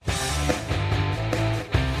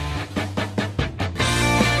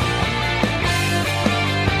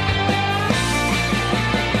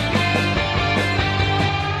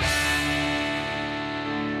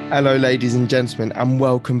Hello, ladies and gentlemen, and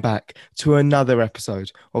welcome back to another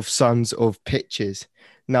episode of Sons of Pitches.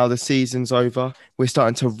 Now the season's over, we're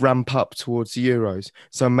starting to ramp up towards the Euros,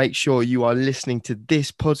 so make sure you are listening to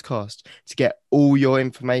this podcast to get all your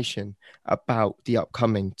information about the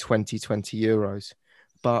upcoming 2020 Euros.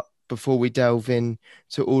 But before we delve in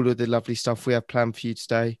to all of the lovely stuff we have planned for you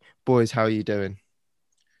today, boys, how are you doing?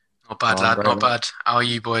 Not bad, Oh, lad. great, Not mate. bad. How are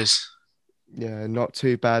you, boys? Yeah, not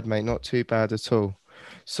too bad, mate. Not too bad at all.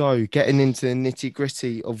 So, getting into the nitty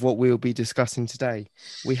gritty of what we'll be discussing today,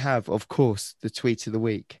 we have, of course, the tweet of the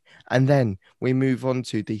week. And then we move on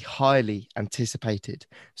to the highly anticipated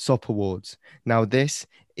SOP Awards. Now, this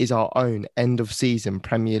is our own end of season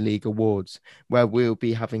Premier League awards, where we'll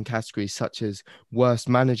be having categories such as Worst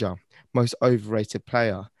Manager, Most Overrated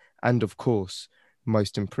Player, and, of course,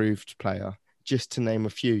 Most Improved Player, just to name a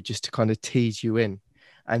few, just to kind of tease you in.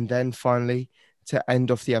 And then finally, to end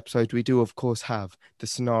off the episode, we do, of course, have the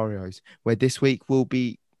scenarios where this week we'll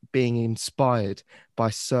be being inspired by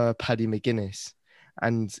Sir Paddy McGuinness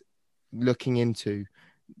and looking into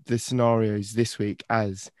the scenarios this week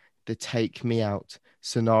as the Take Me Out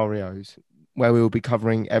scenarios, where we will be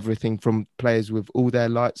covering everything from players with all their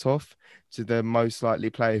lights off to the most likely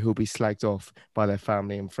player who'll be slagged off by their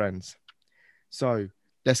family and friends. So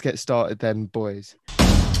let's get started then, boys.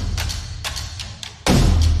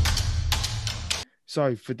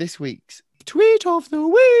 So for this week's tweet of the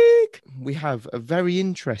week, we have a very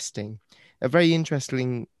interestingly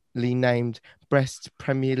named best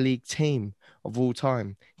Premier League team of all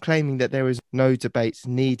time, claiming that there is no debates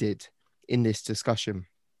needed in this discussion.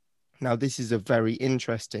 Now, this is a very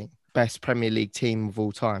interesting best Premier League team of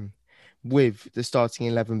all time, with the starting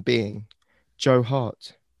 11 being Joe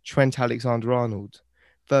Hart, Trent Alexander-Arnold,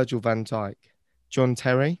 Virgil van Dijk, John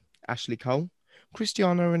Terry, Ashley Cole,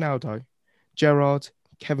 Cristiano Ronaldo, Gerrard,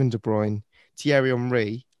 Kevin De Bruyne, Thierry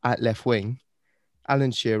Henry at left wing,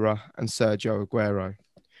 Alan Shearer and Sergio Aguero.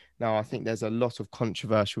 Now, I think there's a lot of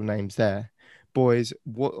controversial names there. Boys,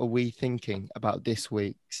 what are we thinking about this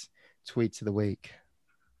week's tweet of the week?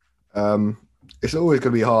 It's always going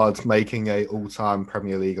to be hard making a all-time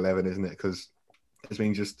Premier League 11, isn't it? Because there's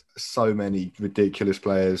been just so many ridiculous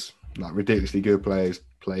players, like ridiculously good players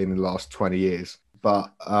playing in the last 20 years.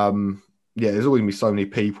 But yeah, there's always going to be so many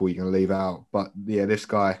people you can leave out. But yeah, this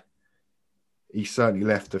guy, he certainly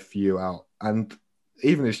left a few out. And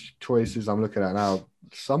even his choices I'm looking at now,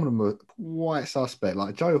 some of them are quite suspect.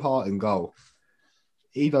 Like Joe Hart in goal.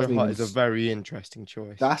 He Joe doesn't Hart even... is a very interesting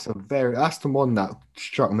choice. That's the one that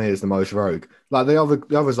struck me as the most rogue. Like the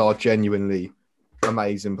others are genuinely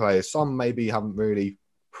amazing players. Some maybe haven't really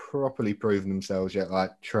properly proven themselves yet,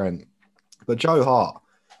 like Trent. But Joe Hart,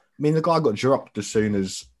 I mean, the guy got dropped as soon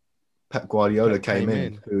as Pep Guardiola came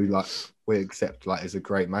in, who like we accept like is a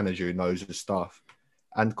great manager who knows his stuff.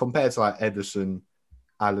 And compared to like Ederson,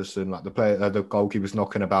 Alisson, like the goalkeepers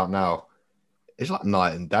knocking about now, it's like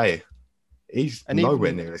night and day. He's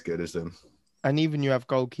nowhere near as good as them. And even you have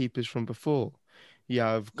goalkeepers from before. You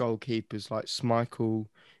have goalkeepers like Schmeichel.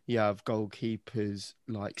 You have goalkeepers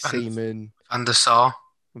like Seaman, Van der Sar.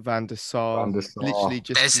 Van der Sar. Literally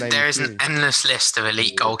just there is an endless list of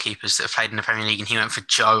elite goalkeepers that have played in the Premier League, and he went for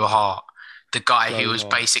Joe Hart, the guy who was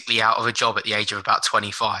basically out of a job at the age of about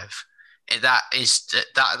 25.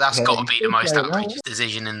 That's got to be the most outrageous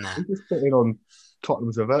decision in there. He's just sitting on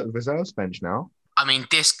Tottenham's reserves bench now. I mean,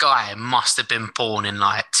 this guy must have been born in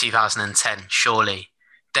like 2010, surely.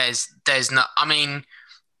 There's no, I mean,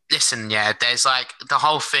 listen, yeah, there's like the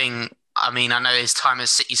whole thing. I mean, I know his time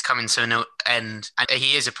as City's coming to an end, and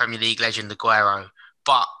he is a Premier League legend, Aguero.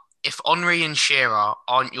 But if Henry and Shearer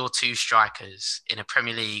aren't your two strikers in a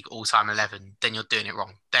Premier League all-time 11, then you're doing it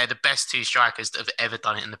wrong. They're the best two strikers that have ever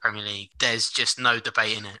done it in the Premier League. There's just no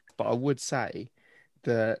debate in it. But I would say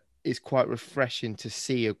that it's quite refreshing to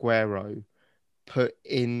see Aguero put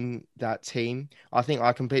in that team. I think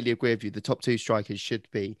I completely agree with you. The top two strikers should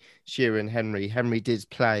be Shearer and Henry. Henry did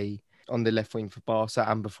play on the left wing for Barca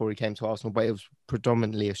and before he came to Arsenal, but it was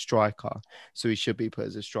predominantly a striker, so he should be put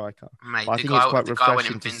as a striker. Mate, I think it's quite refreshing went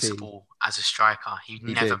invincible as a striker. He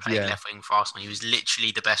never played left wing for Arsenal. He was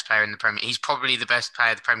literally the best player in the Premier League. He's probably the best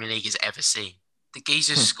player the Premier League has ever seen. The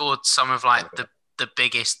geezer scored some of like the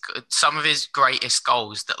biggest, some of his greatest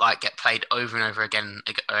goals that like get played over and over again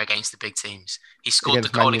against the big teams. He scored the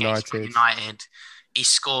goal against Man United. He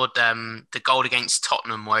scored the goal against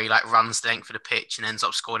Tottenham where he like runs the length of the pitch and ends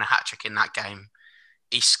up scoring a hat-trick in that game.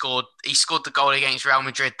 He scored the goal against Real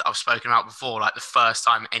Madrid that I've spoken about before, like the first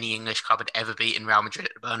time any English club had ever beaten Real Madrid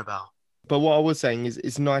at the Bernabeu. But what I was saying is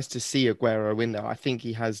it's nice to see Aguero in there. I think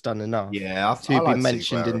he has done enough to be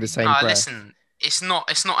mentioned in the same breath. Listen, It's not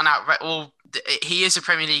an outright. Well, he is a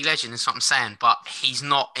Premier League legend. That's what I'm saying. But he's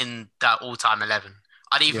not in that all-time 11.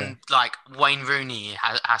 I'd even like Wayne Rooney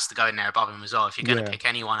has to go in there above him as well. If you're going to pick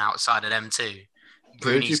anyone outside of them two,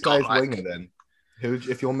 who would you play as winger then?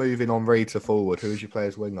 If you're moving Henry to forward, who would you play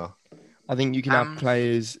as winger? I think you can have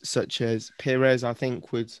players such as Pires. I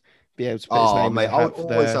think would be able to put his name. Mate, I would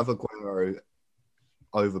always have Aguero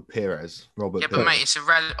over Pires. Robert. Yeah, but mate, it's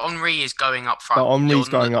Henry is going up front. But Henry's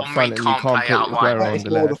going up front, and you can't put Aguero on it's the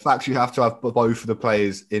more left. The fact you have to have both of the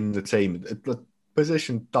players in the team. The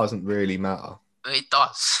position doesn't really matter. It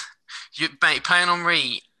does. Mate, playing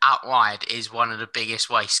Henry out wide is one of the biggest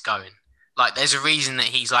wastes going. Like, there's a reason that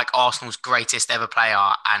he's like Arsenal's greatest ever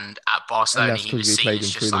player, and at Barcelona he was seen as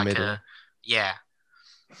just like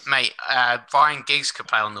mate. Ryan Giggs could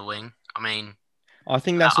play on the wing. I mean, I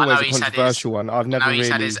think that's always a controversial one. I've never he's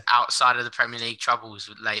had his outside of the Premier League troubles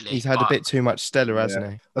lately. He's had a bit too much Stella,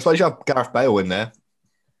 hasn't he? That's why you have Gareth Bale in there.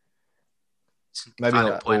 Maybe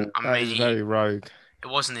not. That is very rogue. It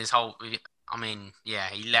wasn't his whole. I mean, yeah,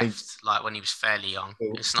 he left like when he was fairly young.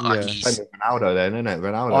 It's not like he's Ronaldo then, isn't it?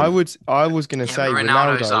 Ronaldo. I was going to say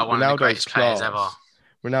Ronaldo's like one of the greatest players ever.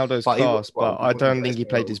 Ronaldo's class, but I don't think he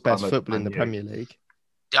played his best football in the Premier League.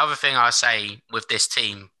 The other thing I say with this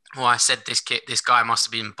team, I said this guy must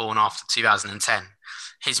have been born after 2010.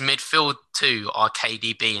 His midfield two are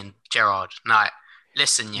KDB and Gerrard. Now,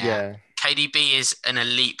 listen, KDB is an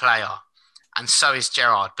elite player, and so is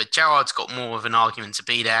Gerrard. But Gerrard's got more of an argument to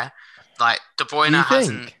be there. Like, De Bruyne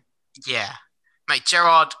hasn't. Yeah. Mate,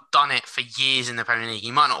 Gerrard done it for years in the Premier League.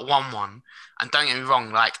 He might not have won one. And don't get me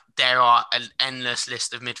wrong, like, there are an endless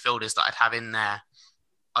list of midfielders that I'd have in there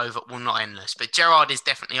not endless, but Gerrard is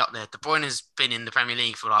definitely up there. De Bruyne has been in the Premier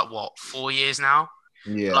League for 4 years now?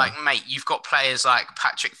 Yeah. Like, mate, you've got players like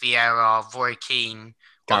Patrick Vieira, Roy Keane,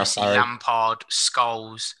 obviously Lampard,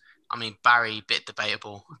 Scholes. I mean, Barry, bit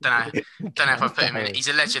debatable. Don't know if I put him in. He's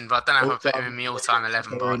a legend, but I don't know if I put him in the all-time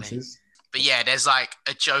 11, Barney. But yeah, there's like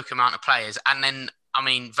a joke amount of players. And then, I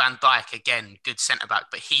mean, Van Dijk, again, good centre-back,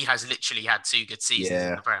 but he has literally had 2 good seasons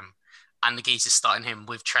in the Prem. And the geezer's starting him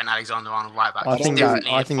with Trent Alexander-Arnold right back. I think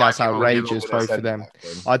that's outrageous, both of them.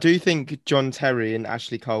 I do think John Terry and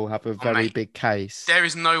Ashley Cole have a very big case. There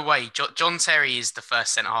is no way. John Terry is the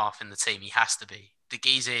first centre-half in the team. He has to be. The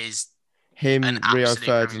geezer is him, Rio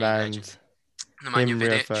Ferdinand,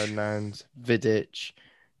 Vidic,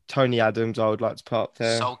 Tony Adams, I would like to put up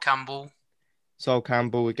there. Sol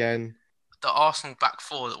Campbell again. The Arsenal back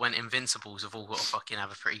four that went invincibles have all got to fucking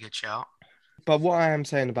have a pretty good shout. But what I am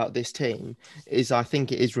saying about this team is I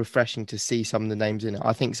think it is refreshing to see some of the names in it.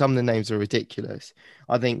 I think some of the names are ridiculous.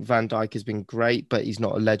 I think Van Dijk has been great, but he's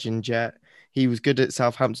not a legend yet. He was good at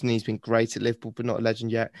Southampton. He's been great at Liverpool, but not a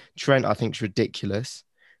legend yet. Trent, I think, is ridiculous.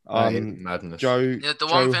 Madness. The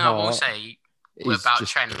one thing I will say about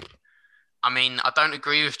Trent, I mean, I don't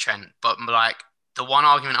agree with Trent, but like the one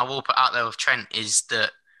argument I will put out there with Trent is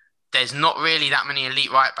that there's not really that many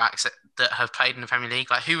elite right backs that have played in the Premier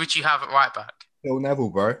League. Like, who would you have at right back? Phil Neville,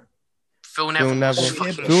 bro. Phil Neville.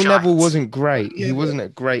 Phil Neville wasn't great. He wasn't a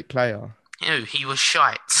great player. No, he was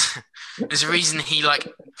shite. There's a reason he had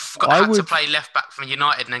to play left back from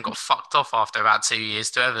United and then got fucked off after about 2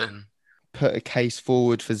 years to Everton. Put a case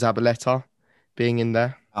forward for Zabaleta being in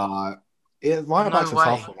there. Right back's a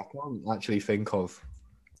tough one. I can't actually think of.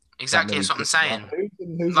 Exactly, that's what I'm saying.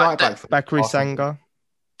 Who's right back for Bakary Sanga?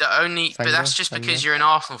 But that's just because you're an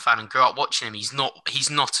Arsenal fan and grew up watching him. He's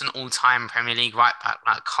not an all-time Premier League right back.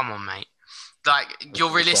 Like, come on, mate. Like,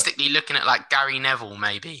 you're realistically looking at like Gary Neville,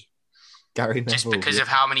 maybe. Just because of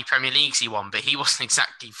how many Premier Leagues he won, but he wasn't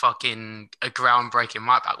exactly fucking a groundbreaking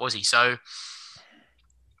right back, was he? So,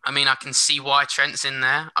 I mean, I can see why Trent's in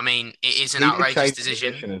there. I mean, it is an outrageous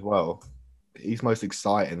decision as well. He's most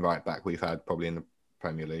exciting right back we've had probably in the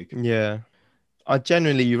Premier League. Yeah.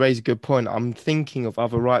 You raise a good point. I'm thinking of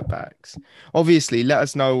other right backs. Obviously, let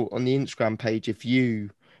us know on the Instagram page if you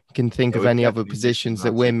can think of any other positions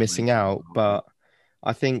that we're missing out. But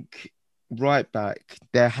I think right back,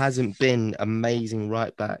 there hasn't been amazing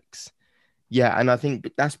right backs. Yeah, and I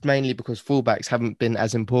think that's mainly because fullbacks haven't been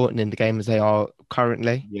as important in the game as they are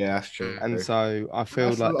currently. Yeah, that's true. And so I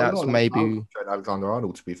feel that's maybe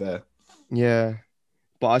Alexander-Arnold, to be fair. Yeah.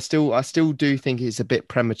 But I still do think it's a bit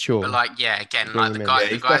premature. But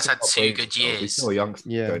the guy's had 2 good years. He's still a youngster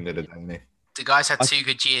going to the The guy's had 2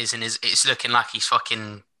 good years, and it's looking like he's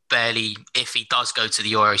fucking barely. If he does go to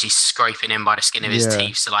the Euros, he's scraping in by the skin of his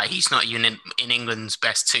teeth. So like, he's not even in England's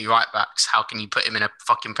best 2 right backs. How can you put him in a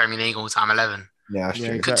fucking Premier League all-time 11? Yeah, that's true.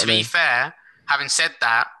 Exactly. To be fair, having said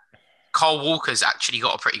that, Cole Walker's actually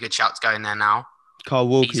got a pretty good shout to go in there now. Kyle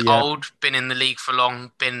Walker, He's old, been in the league for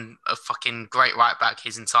long, been a fucking great right back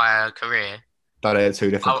his entire career. Done it at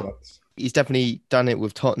 2 different clubs. He's definitely done it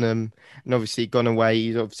with Tottenham and obviously gone away.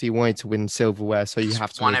 He's obviously wanted to win silverware, so you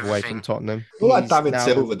have to move away from Tottenham. Well, like David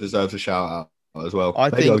Silva deserves a shout out as well. I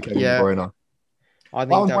think, Kevin I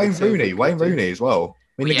think Wayne Rooney as well.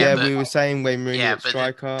 We were saying Wayne Rooney at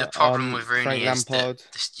striker. The problem with Rooney Frank is Lampard.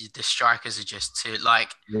 that the strikers are just too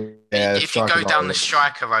if you go down the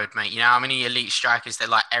striker road, mate, you know how many elite strikers they're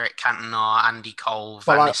like Eric Cantona, Andy Cole,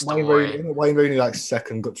 Van Nistelrooy. Wayne Rooney like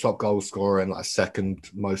second top goal scorer and like second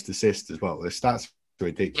most assists as well. The stats are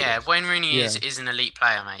ridiculous. Yeah, Wayne Rooney is an elite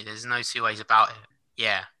player, mate. There's no two ways about it.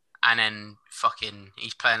 Yeah, and then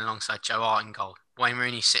he's playing alongside Joe Hart in goal. Wayne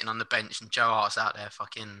Rooney's sitting on the bench and Joe Hart's out there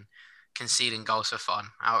fucking conceding goals for fun.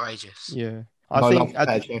 Outrageous. Yeah. I think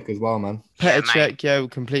Petr Cech as well, man. Petr Cech, we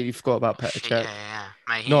completely forgot about Petr Cech. Yeah.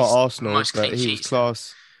 Mate, not Arsenal, but he was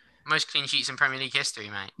class. Most clean sheets in Premier League history,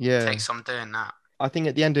 mate. Yeah. Takes some doing that. I think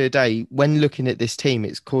at the end of the day, when looking at this team,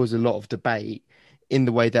 it's caused a lot of debate in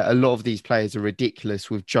the way that a lot of these players are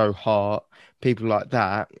ridiculous with Joe Hart, people like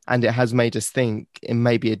that. And it has made us think in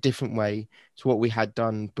maybe a different way to what we had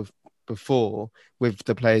done before with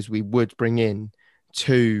the players we would bring in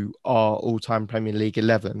to our all-time Premier League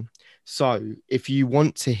 11. So if you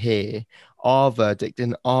want to hear our verdict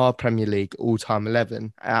in our Premier League all-time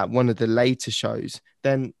 11 at one of the later shows,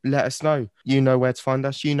 then let us know. You know where to find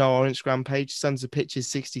us. You know our Instagram page, Sons of Pitches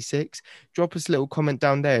 66. Drop us a little comment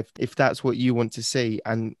down there if that's what you want to see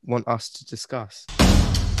and want us to discuss.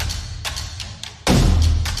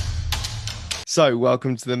 So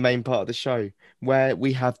welcome to the main part of the show where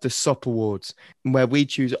we have the SOP Awards, where we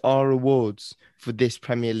choose our awards for this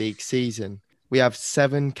Premier League season. We have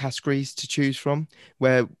 7 categories to choose from,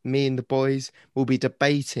 where me and the boys will be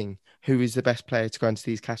debating who is the best player to go into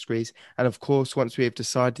these categories. And of course, once we have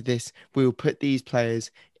decided this, we will put these players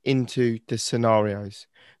into the scenarios.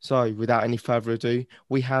 So without any further ado,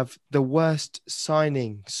 we have the worst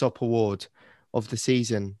signing SOP Award of the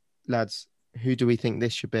season. Lads, who do we think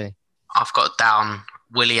this should be? I've got down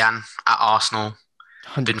Willian at Arsenal.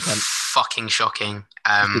 100%. Been fucking shocking.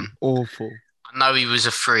 It's been awful. I know he was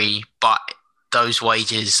a free, but those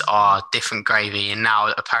wages are different gravy. And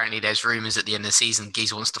now apparently there's rumours at the end of the season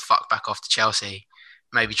Gies wants to fuck back off to Chelsea.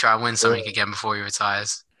 Maybe try and win something again before he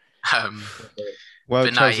retires. Well,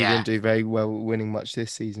 Chelsea didn't do very well winning much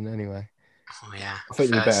this season anyway. Oh, yeah. I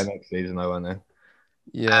think they're better next season though, aren't they?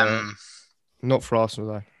 Yeah. Not for Arsenal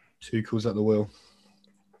though. Tuchel's at the wheel.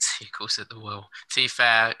 Tuchel's at the wheel. To be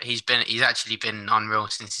fair, he's actually been unreal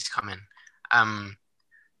since he's come in.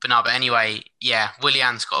 But anyway, yeah,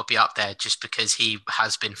 Willian's got to be up there just because he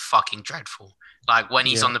has been fucking dreadful. Like when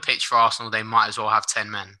he's on the pitch for Arsenal, they might as well have 10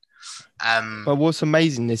 men. But what's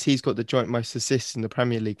amazing is he's got the joint most assists in the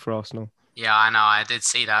Premier League for Arsenal. Yeah, I know. I did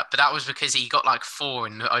see that, but that was because he got like 4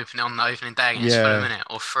 on the opening day against Fulham, innit?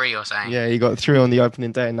 Or 3 or something. Yeah, he got 3 on the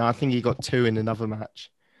opening day, and I think he got 2 in another match.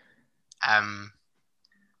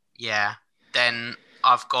 Yeah. Then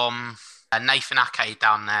I've gone Nathan Ake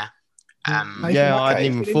down there. I hadn't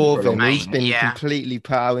even thought of him. He's been completely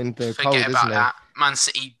put out in the cold, isn't he? Forget about that. Man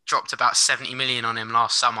City dropped about 70 million on him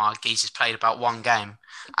last summer. Gies has played about 1 game.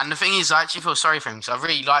 And the thing is, I actually feel sorry for him because I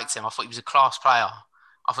really liked him. I thought he was a class player.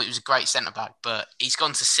 I thought he was a great centre-back, but he's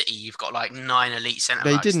gone to City. You've got like 9 elite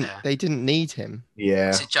centre-backs there. They didn't need him. Yeah.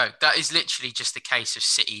 It's a joke. That is literally just the case of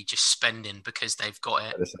City just spending because they've got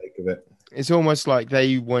it. For the sake of it. It's almost like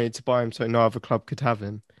they wanted to buy him so no other club could have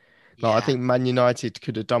him. Like, I think Man United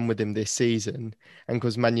could have done with him this season, and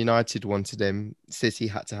because Man United wanted him, City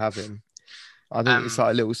had to have him. I think it's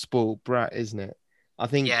like a little spoiled brat, isn't it? I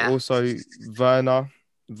think also Werner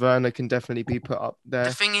can definitely be put up there.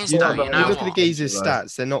 The thing is, though, you know, look at the geezer's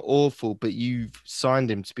stats; they're not awful, but you've signed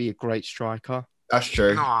him to be a great striker. That's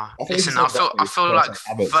true. No, listen, I feel like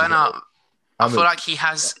Werner. I feel like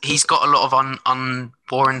he's got a lot of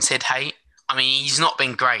unwarranted hate. I mean, he's not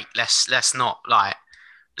been great. Let's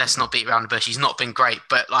not beat around the bush. He's not been great,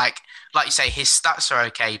 but like you say, his stats are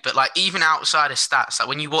okay. But like even outside of stats, like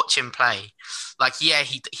when you watch him play, like he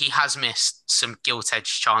has missed some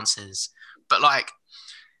gilt-edged chances, but like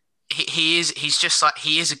he's just like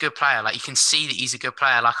he is a good player. Like you can see that he's a good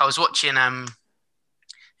player. Like I was watching it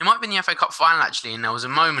might have been the FA Cup final actually, and there was a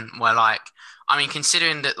moment where like I mean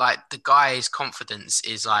considering that like the guy's confidence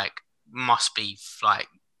is like must be like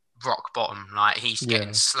rock bottom. Like he's getting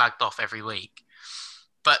slagged off every week.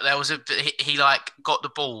 But there was he like got the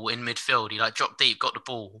ball in midfield. He like dropped deep, got the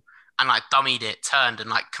ball and like dummied it, turned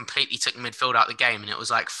and like completely took midfield out of the game. And it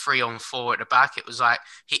was like 3-on-4 at the back. It was like,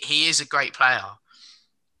 he is a great player.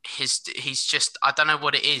 He's just, I don't know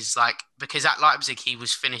what it is like, because at Leipzig, he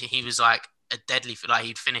was like a deadly, like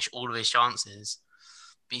he'd finish all of his chances.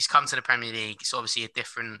 But he's come to the Premier League. It's obviously a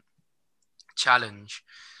different challenge.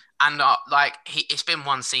 And it's been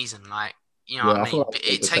one season, like, you know what I mean?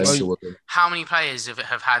 It takes, how many players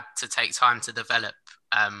have had to take time to develop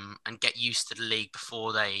and get used to the league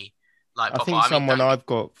before they like pop I think someone I've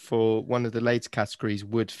got for one of the later categories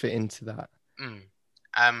would fit into that.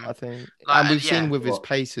 I think, and we've seen with his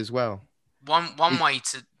pace as well. One way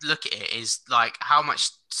to look at it is like how much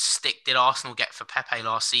stick did Arsenal get for Pepe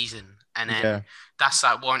last season, and then that's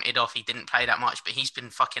like warranted off. He didn't play that much, but he's been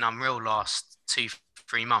fucking unreal last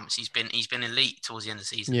 2-3 months. He's been elite towards the end of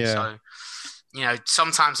the season. Yeah. So, you know,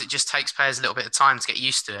 sometimes it just takes players a little bit of time to get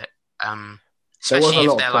used to it. Especially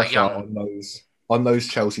if they're like young. On those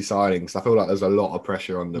Chelsea signings, I feel like there's a lot of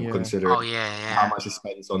pressure on them considering how much is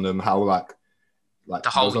spent on them, how like the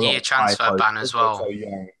whole year transfer ban as well. So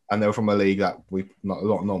young, and they're from a league that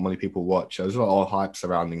not many people watch. So there's a lot of hype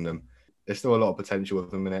surrounding them. There's still a lot of potential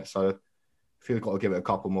with them in it. So I feel we've got to give it a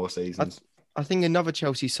couple more seasons. I think another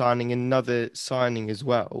Chelsea signing, another signing as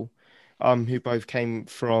well, who both came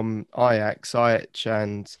from Ajax, Ziyech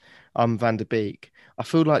and Van der Beek. I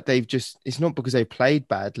feel like they've just, it's not because they played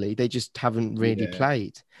badly, they just haven't really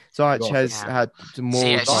played. Ziyech has had more.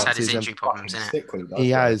 Ziyech has had his injury problems, innit? He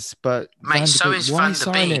has, but mate, so is Van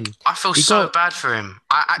der Beek. I feel so bad for him.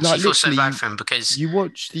 I actually feel so bad for him because you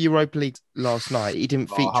watched the Europa League last night. He didn't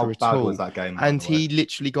feature at all. Was that game, and he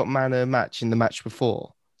literally got man of the match in the match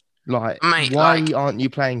before. Like, mate, why aren't you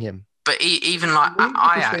playing him? But even like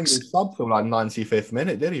Ajax, he subbed for like 95th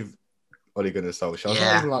minute, did he? Ole Gunnar Solskjaer. It's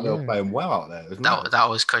not even like they were playing well out there. That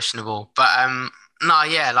was questionable. But no,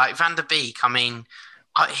 yeah, like Van der Beek, I mean,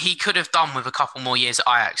 he could have done with a couple more years at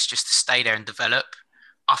Ajax just to stay there and develop.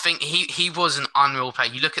 I think he was an unreal player.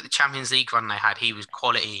 You look at the Champions League run they had, he was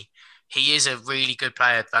quality. He is a really good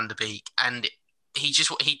player, Van der Beek, and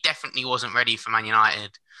he definitely wasn't ready for Man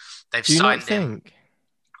United. They've signed him.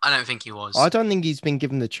 I don't think he was. I don't think he's been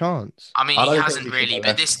given the chance. I mean, he hasn't really,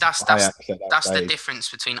 but that's the difference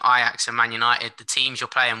between Ajax and Man United. The teams you're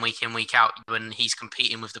playing week in, week out, when he's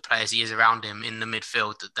competing with the players he is around him in the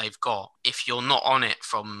midfield that they've got. If you're not on it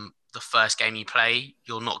from the first game you play,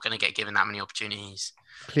 you're not going to get given that many opportunities.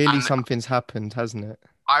 Clearly something's happened, hasn't it?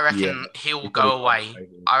 I reckon he'll go away.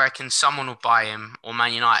 I reckon someone will buy him, or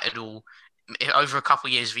Man United will, over a couple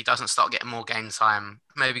of years, if he doesn't start getting more game time,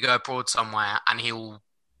 maybe go abroad somewhere and he'll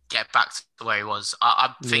get back to where he was.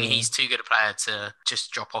 I think he's too good a player to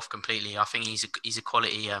just drop off completely. I think he's a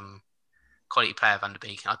quality player, Van der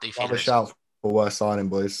Beek. I do feel a shout for worst signing,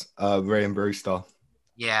 boys. Ryan Brewster.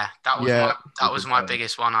 Yeah, that was my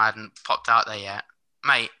biggest one. I hadn't popped out there yet,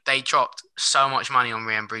 mate. They dropped so much money on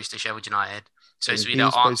Ryan Brewster, Sheffield United. So it's the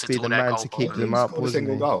answer to all their goal. To keep them up, a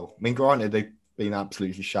single goal. I mean, granted, they've been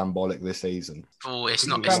absolutely shambolic this season. Oh, it's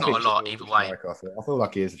not a lot either way. I feel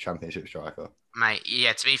like he is a championship striker. Mate,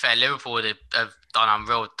 yeah, to be fair, Liverpool have done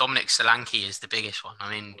unreal. Dominic Solanke is the biggest one. I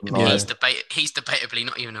mean, he's debatably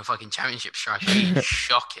not even a fucking championship striker. He's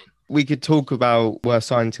shocking. We could talk about worst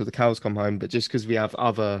signing till the cows come home, but just because we have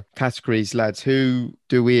other categories, lads, who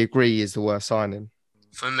do we agree is the worst signing?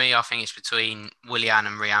 For me, I think it's between Willian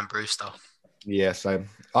and Ryan Brewster. Yeah, so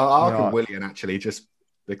I reckon Willian actually, just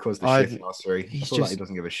because the shit last three. I feel like he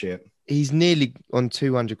doesn't give a shit. He's nearly on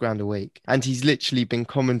 200 grand a week, and he's literally been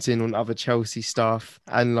commenting on other Chelsea stuff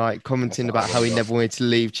and like commenting about how he never wanted to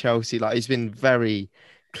leave Chelsea. Like, he's been very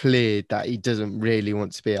clear that he doesn't really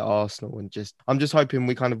want to be at Arsenal, and I'm just hoping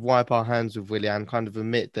we kind of wipe our hands with Willian, kind of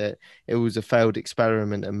admit that it was a failed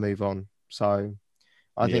experiment and move on. So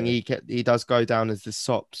I think he does go down as the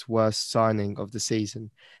SOP's worst signing of the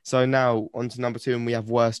season. So now on to number 2, and we have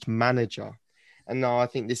worst manager. And now I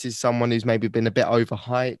think this is someone who's maybe been a bit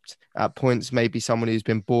overhyped at points, maybe someone who's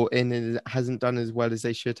been bought in and hasn't done as well as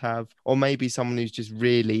they should have, or maybe someone who's just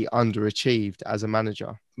really underachieved as a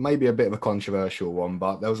manager. Maybe a bit of a controversial one,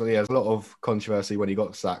 but there was a lot of controversy when he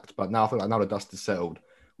got sacked. But now I feel like now the dust has settled,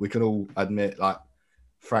 we can all admit like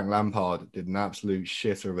Frank Lampard did an absolute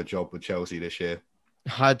shitter of a job with Chelsea this year. I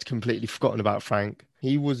had completely forgotten about Frank.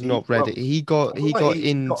 He was not ready. He got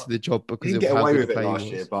into the job because of how good a player he was. He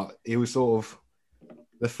didn't get away with it last year, but he was sort of...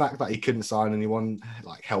 The fact that he couldn't sign anyone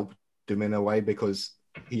like helped him in a way, because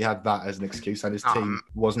he had that as an excuse, and his team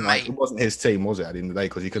wasn't it wasn't his team, was it, at the end of the day,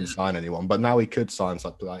 because he couldn't sign anyone. But now he could sign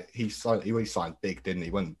something. Like he signed big, didn't he?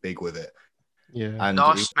 He went big with it. Yeah. And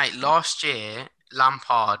last year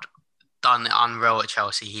Lampard done it unreal at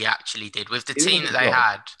Chelsea. He actually did with the team that they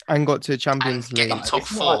had, and got to Champions League, getting top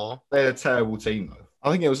 4. They're a terrible team though.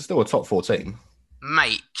 I think it was still a top 4 team.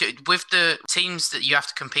 Mate, with the teams that you have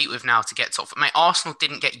to compete with now to get top, mate, Arsenal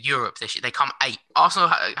didn't get Europe this year. They come 8th. Arsenal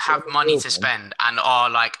have money to spend and are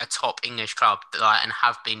like a top English club, like, and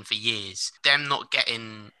have been for years. Them not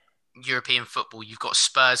getting European football, you've got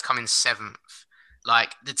Spurs coming 7th.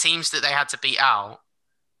 Like, the teams that they had to beat out,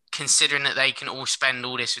 considering that they can all spend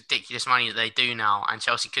all this ridiculous money that they do now, and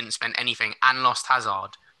Chelsea couldn't spend anything and lost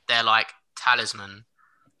Hazard, they're like talisman.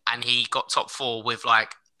 And he got top 4 with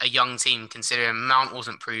like a young team, considering Mount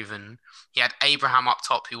wasn't proven. He had Abraham up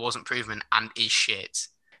top, who wasn't proven and is shit.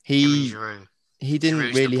 He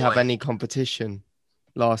didn't really have any competition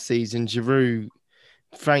last season. Giroud,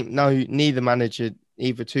 Frank, neither manager,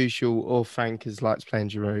 either Tuchel or Frank, has liked playing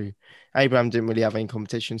Giroud. Abraham didn't really have any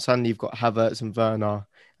competition. Suddenly you've got Havertz and Werner,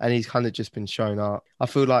 and he's kind of just been shown up. I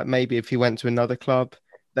feel like maybe if he went to another club,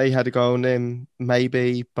 they had a go on him,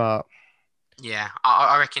 maybe, but... Yeah,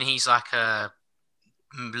 I reckon he's like a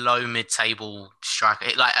low mid-table striker.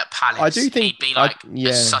 Like at Palace, I do think he'd be like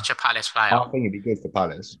such a Palace player. I think he'd be good for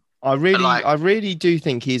Palace. I really do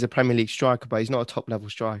think he's a Premier League striker, but he's not a top-level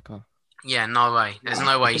striker. Yeah, no way. There's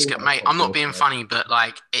no way he's good. Mate, I'm not being funny, but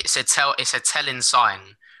like it's a telling sign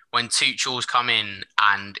when Tuchel's come in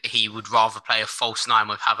and he would rather play a false 9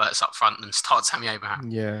 with Havertz up front than start Tammy Abraham.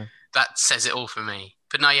 Yeah. That says it all for me.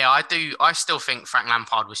 But no, yeah, I still think Frank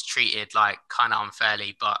Lampard was treated like kind of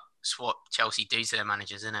unfairly, but it's what Chelsea do to their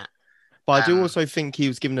managers, isn't it? But I do also think he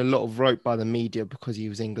was given a lot of rope by the media because he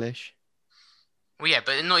was English. Well, yeah,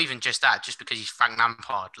 but not even just that, just because he's Frank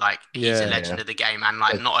Lampard. Like, he's a legend of the game, and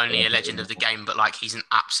like not only a legend of the game, but like he's an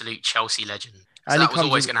absolute Chelsea legend. So and that he was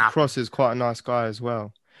always going to happen. Across as quite a nice guy as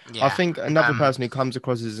well. Yeah. I think another person who comes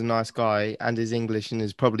across as a nice guy and is English and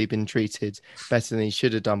has probably been treated better than he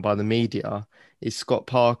should have done by the media is Scott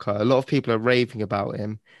Parker. A lot of people are raving about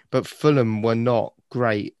him, but Fulham were not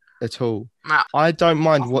great at all. Matt, I don't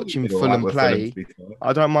mind watching Fulham play.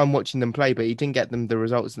 I don't mind watching them play, but he didn't get them the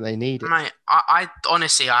results that they needed. Mate, I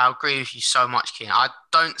honestly, I agree with you so much, Keane. I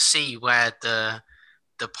don't see where the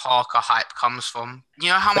Parker hype comes from. You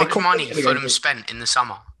know how much money Fulham spent in the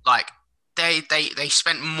summer? Like, they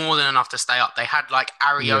spent more than enough to stay up. They had like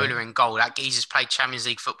Areola in goal. That geezer's played Champions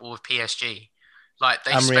League football with PSG. Like,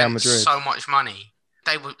 they spent so much money.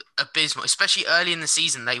 They were abysmal, especially early in the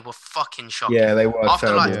season. They were fucking shocking. Yeah, they were.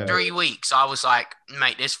 After like 3 weeks, I was like,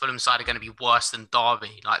 mate, this Fulham side are going to be worse than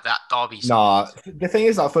Derby. Like that Derby side. Nah, the thing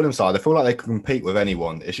is, that Fulham side, they feel like they can compete with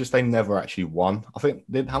anyone. It's just they never actually won. I think,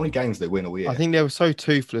 how many games did they win a year? I think they were so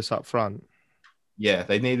toothless up front. Yeah,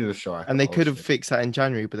 they needed a striker. And they could have fixed that in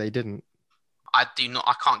January, but they didn't. I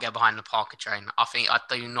can't get behind the Parker train. I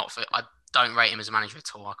don't rate him as a manager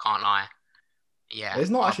at all. I can't lie. Yeah. There's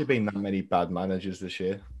not actually been that many bad managers this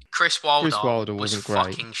year. Chris Wilder was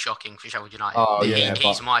fucking shocking for Sheffield United. Oh,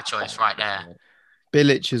 he's my choice right there.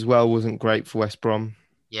 Bilic as well wasn't great for West Brom.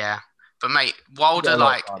 Yeah. But mate, Wilder,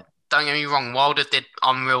 don't get me wrong, Wilder did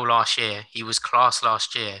unreal last year. He was class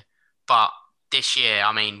last year. But this year,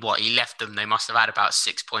 I mean, he left them. They must have had about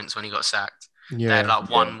 6 points when he got sacked. Yeah. They had like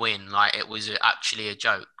one win. Like, it was actually a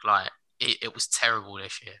joke. Like, it was terrible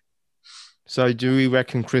this year. So do we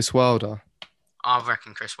reckon Chris Wilder? I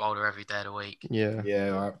reckon Chris Wilder every day of the week. Yeah. Yeah.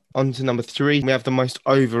 Right. On to number 3. We have the most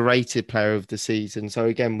overrated player of the season. So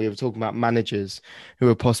again, we were talking about managers who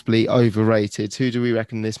are possibly overrated. Who do we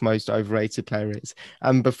reckon this most overrated player is?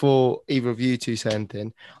 And before either of you two say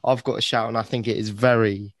anything, I've got a shout, and I think it is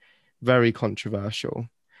very, very controversial.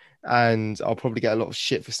 And I'll probably get a lot of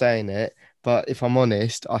shit for saying it. But if I'm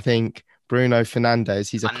honest, I think Bruno Fernandes,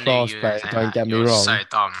 he's a class player. Don't get me wrong. So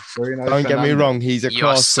dumb. Don't get me wrong. He's a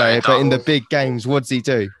class player, but in the big games, what does he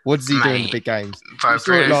do? What does he do in the big games? Bro, you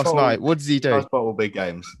saw it last night. What does he do? All big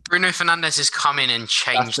games. Bruno Fernandes has come in and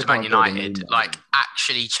changed Man United. Like,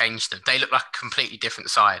 actually changed them. They look like a completely different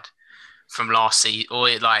side from last season, or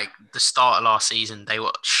like the start of last season. They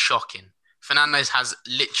were shocking. Fernandes has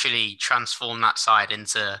literally transformed that side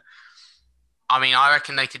into. I mean, I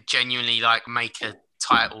reckon they could genuinely like make a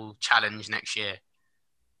title challenge next year.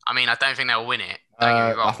 I mean, I don't think they'll win it. Don't get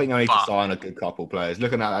me wrong, I think they need to sign a good couple of players.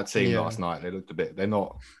 Looking at that team last night, they looked they're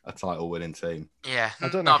not a title winning team. Yeah. I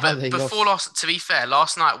don't know how they lost. To be fair,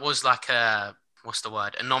 last night was like a, what's the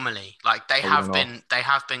word? Anomaly. Like they have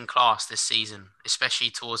been class this season,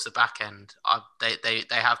 especially towards the back end. They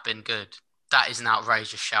have been good. That is an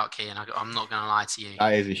outrageous shout, Keane. I'm not going to lie to you.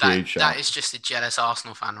 That is a huge shout. That is just a jealous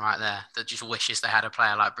Arsenal fan right there that just wishes they had a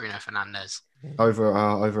player like Bruno Fernandes.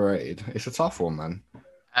 Overrated. It's a tough one, man.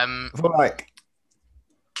 I feel like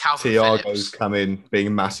Thiago's come in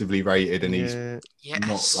being massively rated, and he's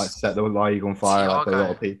not like set the league on fire like a lot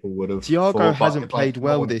of people would have. Thiago hasn't played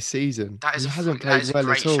well this season. That is a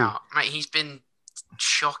great shout, mate. He's been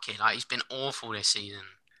shocking. Like, he's been awful this season.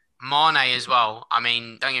 Mane as well. I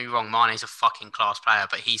mean, don't get me wrong, Mane's a fucking class player,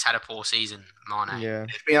 but he's had a poor season, Mane. Yeah.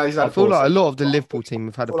 He's had I feel like a lot of the Liverpool team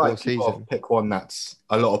have had a poor season. Pick one that's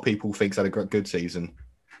a lot of people think's had a good season.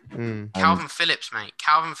 Calvin Phillips, mate.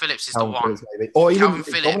 Calvin Phillips is the one. Or even Calvin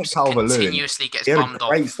Phillips continuously gets bummed off. He had a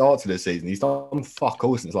great start to the season. He's done fuck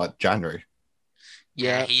all since like January.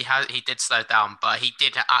 Yeah, he did slow down, but he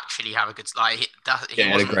did actually have a good start. He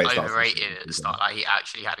wasn't overrated at the start. Like, he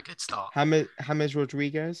actually had a good start. James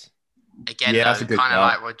Rodriguez? Again, kind of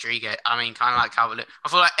like Rodriguez. I mean, kind of like Calvert. I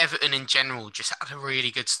feel like Everton in general just had a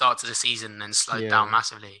really good start to the season and then slowed down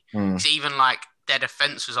massively. Because even like their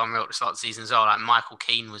defense was unreal at the start of the season as well. Like, Michael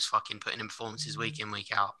Keane was fucking putting in performances week in,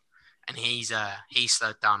 week out, and he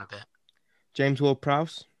slowed down a bit. James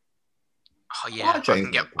Ward-Prowse. Oh yeah, I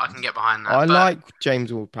can get behind that. I like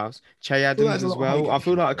James Ward-Prowse. Che Adams as well. I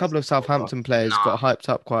feel like a couple of Southampton players got hyped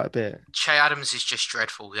up quite a bit. Che Adams is just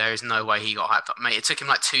dreadful. There is no way he got hyped up, mate. It took him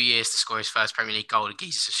like 2 years to score his first Premier League goal. The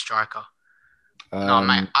geezer's a striker. No,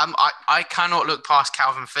 mate. I cannot look past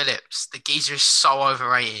Calvin Phillips. The geezer is so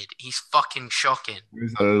overrated. He's fucking shocking.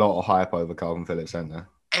 There's a lot of hype over Calvin Phillips, isn't there?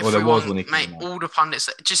 Everyone, mate, all the pundits,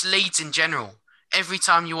 just Leeds in general. Every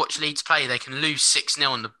time you watch Leeds play, they can lose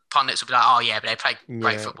 6-0 and the pundits will be like, oh yeah, but they play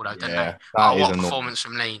great football though, don't they? Oh, what performance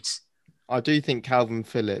from Leeds. I do think Calvin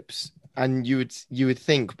Phillips, and you would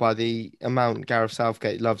think by the amount Gareth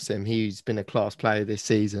Southgate loves him, he's been a class player this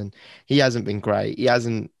season. He hasn't been great. He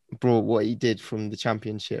hasn't brought what he did from the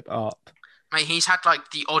Championship up. Mate, he's had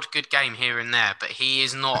like the odd good game here and there, but he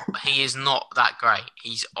is not that great.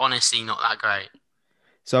 He's honestly not that great.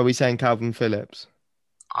 So are we saying Calvin Phillips?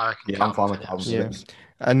 I reckon I'm fine with Calvin Phillips.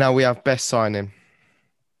 And now we have best signing.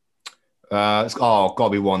 It's got to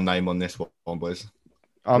be one name on this one, boys.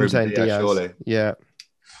 I'm saying Diaz. Surely. Yeah.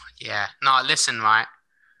 Yeah. No, listen, right.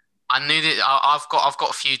 I knew that I've got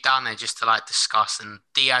a few down there just to like discuss, and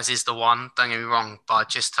Diaz is the one. Don't get me wrong, but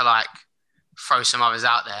just to like throw some others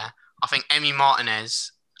out there, I think Emi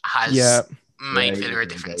Martinez has made Villa a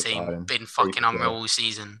different team. Been fucking unreal all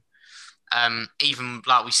season. Even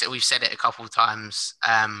like we've said it a couple of times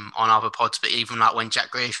on other pods, but even like when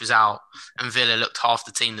Jack Grealish was out and Villa looked half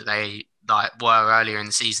the team that they like were earlier in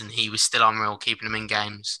the season, he was still unreal, keeping them in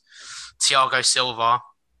games. Thiago Silva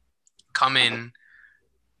come in.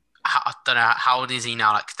 I don't know, how old is he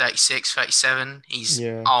now? Like 36, 37? He's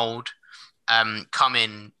old. Come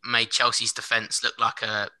in, made Chelsea's defence look like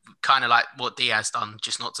a kind of like what Diaz done,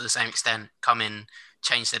 just not to the same extent. Come in,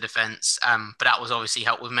 change their defence. But that was obviously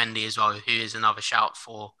helped with Mendy as well, who is another shout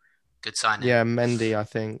for good signing. Yeah, Mendy, I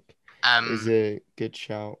think, is a good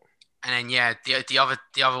shout. And then,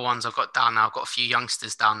 the other ones I've got down now, I've got a few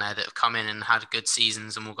youngsters down there that have come in and had good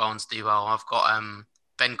seasons and will go on to do well. I've got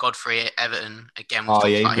Ben Godfrey at Everton. Again, we've talked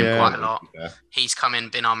about him quite a lot. Yeah. He's come in,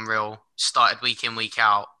 been unreal, started week in, week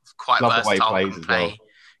out, quite versatile,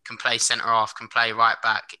 can play centre-half, can play right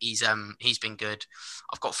back. He's been good.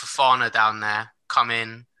 I've got Fofana down there, come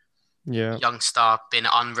in, young star, been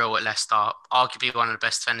unreal at Leicester, arguably one of the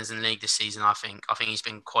best defenders in the league this season, I think. I think he's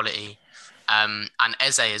been quality. And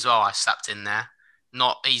Eze as well, I slapped in there.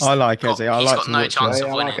 I like Eze. He's got no chance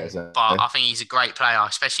of winning, but I think he's a great player,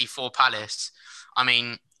 especially for Palace. I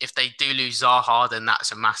mean, if they do lose Zaha, then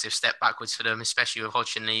that's a massive step backwards for them, especially with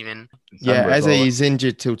Hodgson leaving. Yeah, Eze is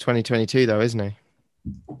injured till 2022 though, isn't he?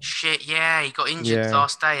 Shit, yeah, he got injured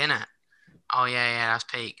last day, innit? Oh, yeah, that's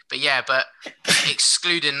peak. But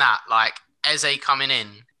excluding that, like, Eze coming in,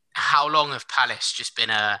 how long have Palace just been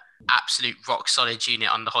a absolute rock solid unit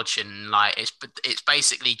under Hodgson? Like, it's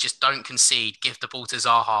basically just don't concede, give the ball to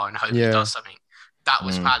Zaha and hope he does something. That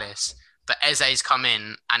was Palace. But Eze's come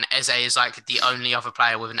in, and Eze is like the only other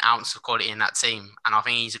player with an ounce of quality in that team. And I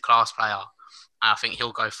think he's a class player. And I think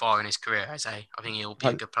he'll go far in his career, Eze. I think he'll be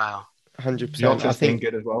a good player. 100%. Jota's been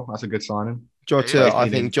good as well. That's a good signing. Jota, I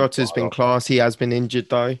think Jota's been class. He has been injured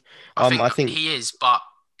though. I think he is, but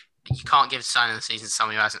you can't give the signing of the season to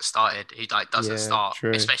someone who hasn't started, who like doesn't start,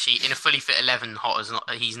 true. Especially in a fully fit 11.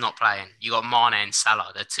 He's not playing. You got Mane and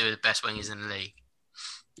Salah. They're two of the best wingers in the league.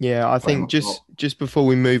 Yeah, I think just before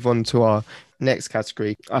we move on to our next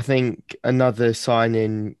category, I think another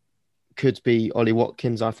signing could be Ollie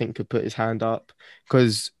Watkins. I think could put his hand up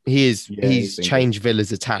because he's changed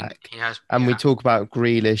Villa's attack. He has, and we talk about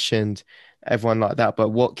Grealish and everyone like that, but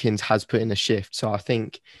Watkins has put in a shift. So I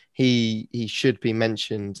think he should be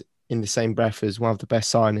mentioned in the same breath as one of the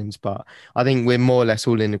best signings. But I think we're more or less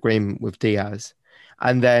all in agreement with Diaz.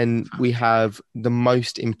 And then we have the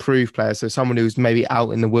most improved player. So someone who's maybe out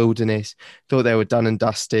in the wilderness, thought they were done and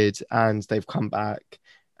dusted, and they've come back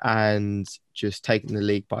and just taken the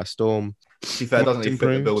league by storm. To be fair, doesn't he fit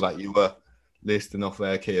the bill that you were listing off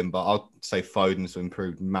their kit, but I'd say Foden's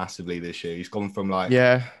improved massively this year. He's gone from like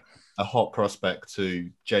Yeah, a hot prospect to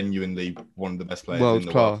genuinely one of the best players in world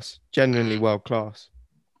the world. class. Genuinely world class.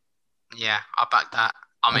 Yeah, I back that.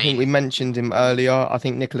 I think we mean, mentioned him earlier. I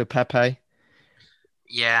think Nicola Pepe.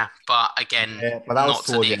 yeah, but again, but that was not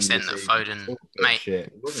to towards the end of the extent that season. Foden, It was mate. shit.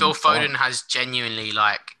 It wasn't Phil even starting. Foden has genuinely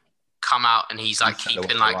like come out and he's like He said it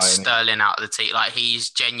keeping was like right, innit? Sterling out of the team. Like he's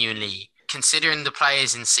genuinely considering the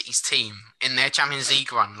players in City's team in their Champions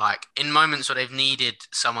League run. Like in moments where they've needed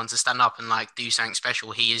someone to stand up and like do something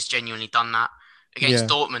special, he has genuinely done that. Against Yeah.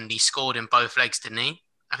 Dortmund, he scored in both legs, didn't he?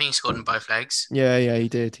 I think he scored in both legs. Yeah, he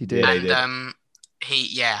did. He did. Yeah, And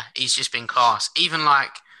he's just been class. Even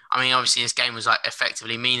like, I mean, obviously this game was like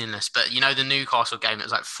effectively meaningless, but you know the Newcastle game that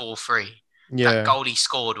was like 4-3. Yeah. That goal he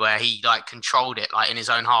scored where he like controlled it like in his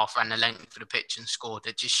own half, ran the length of the pitch and scored.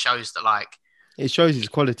 It just shows that like It shows his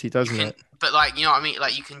quality, doesn't it? But like, you know what I mean?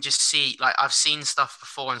 Like you can just see, like I've seen stuff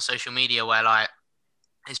before on social media where like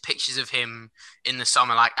there's pictures of him in the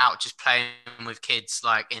summer, like out just playing with kids,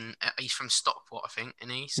 like he's from Stockport, I think,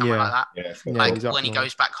 isn't he? Somewhere like that. Yeah, Like he's up when he north.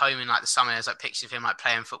 goes back home in like the summer, there's like pictures of him like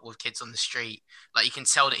playing football with kids on the street. Like you can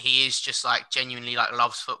tell that he is just like genuinely like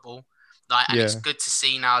loves football. Like, and it's good to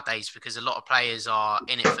see nowadays because a lot of players are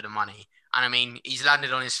in it for the money. And I mean, he's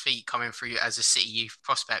landed on his feet coming through as a City youth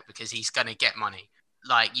prospect because he's going to get money.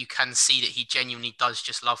 Like you can see that he genuinely does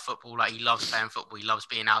just love football. Like he loves playing football. He loves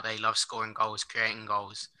being out there. He loves scoring goals, creating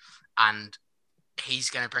goals. And he's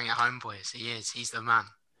going to bring it home, boys. He is. He's the man.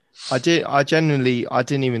 I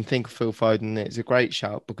didn't even think of Phil Foden. It's a great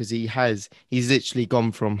shout because he's literally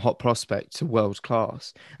gone from hot prospect to world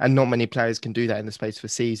class, and not many players can do that in the space of a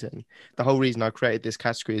season. The whole reason I created this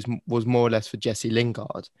category was more or less for Jesse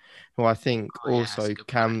Lingard, who I think also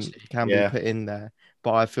can be put in there.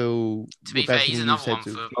 But I feel to be fair, he's another one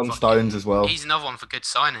for John Stones as well. He's another one for good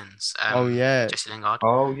signings. Jesse Lingard.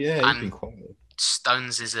 Oh yeah, he's been quite good.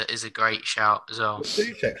 Stones is a great shout as well.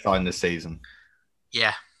 Souček signed this season.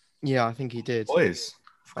 Yeah. Yeah, I think he did. Boys.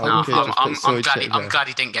 No, I'm glad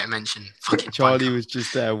he didn't get mentioned. Fucking Charlie was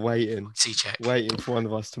just there waiting for one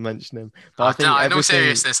of us to mention him. But in all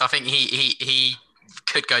seriousness, I think he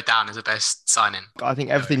could go down as the best signing. I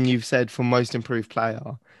think everything you've said for most improved player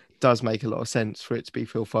does make a lot of sense for it to be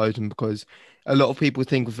Phil Foden, because a lot of people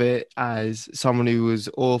think of it as someone who was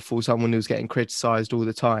awful, someone who was getting criticised all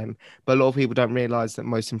the time. But a lot of people don't realise that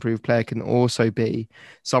most improved player can also be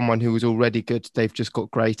someone who was already good. They've just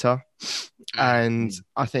got greater. And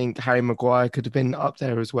I think Harry Maguire could have been up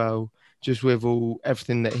there as well, just with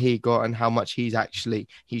everything that he got and how much he's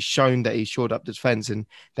shown that he's shored up the defence. And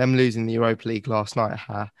them losing the Europa League last night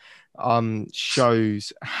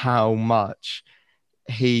shows how much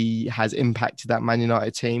he has impacted that Man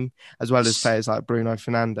United team, as well as players like Bruno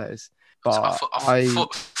Fernandes. But I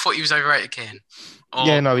thought he was overrated, Ken.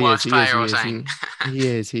 Yeah, no, he is.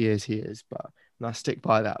 He is. But I stick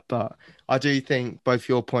by that. But I do think both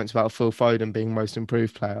your points about Phil Foden being most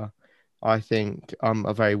improved player, I think,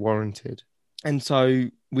 are very warranted. And so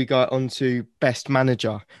we got on to best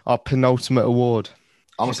manager, our penultimate award.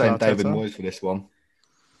 I'm saying David Moyes for this one.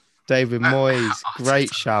 David Moyes,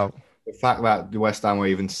 great shout. The fact that the West Ham were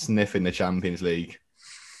even sniffing the Champions League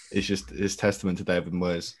is testament to David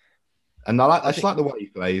Moyes. And I just like the way he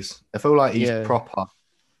plays. I feel like he's proper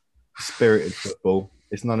spirited football.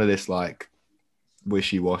 It's none of this like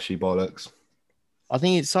wishy-washy bollocks. I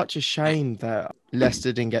think it's such a shame that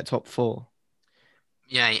Leicester didn't get top 4.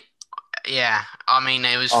 Yeah. I mean,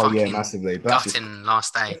 it was massively. Gutting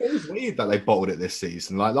last day. It was weird that they bottled it this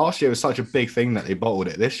season. Like last year was such a big thing that they bottled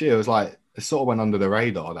it. This year was like it sort of went under the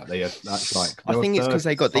radar that they had. That's like I think it's because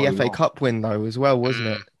they got the FA Cup win though as well, wasn't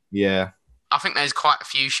it? Yeah. I think there's quite a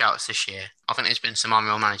few shouts this year. I think there's been some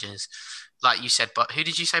unreal managers, like you said. But who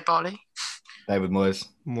did you say, Bartley? David Moyes.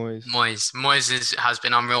 Moyes has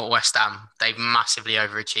been unreal at West Ham. They've massively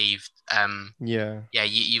overachieved.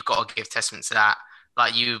 You've got to give testament to that.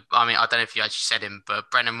 Like I don't know if you actually said him, but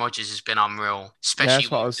Brendan Rodgers has been unreal. Especially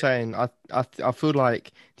that's what I was saying. I feel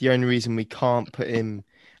like the only reason we can't put him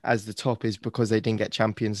as the top is because they didn't get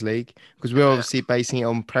Champions League. Because we're obviously basing it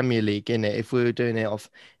on Premier League, innit? If we were doing it off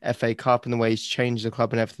FA Cup and the way he's changed the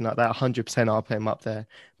club and everything like that, 100% I'll put him up there.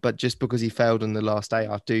 But just because he failed on the last day,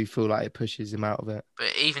 I do feel like it pushes him out of it.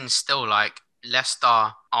 But even still, like,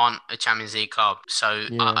 Leicester aren't a Champions League club. So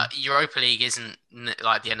Europa League isn't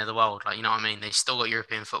like the end of the world. Like, you know what I mean? They've still got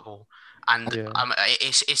European football. And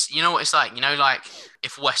it's you know what it's like? You know, like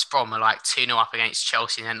if West Brom are like 2-0 up against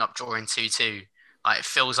Chelsea and end up drawing 2-2, like it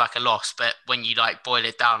feels like a loss. But when you like boil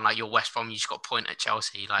it down, like you're West Brom, you just got a point at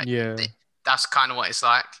Chelsea. Like that's kind of what it's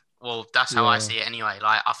like. Well, that's how I see it anyway.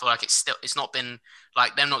 Like, I feel like it's not been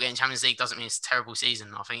like them not getting Champions League doesn't mean it's a terrible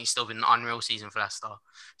season. I think it's still been an unreal season for Leicester,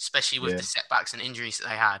 especially with the setbacks and injuries that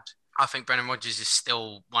they had. I think Brendan Rodgers is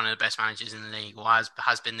still one of the best managers in the league, or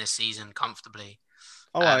has been this season comfortably.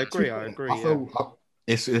 Oh, I agree. I feel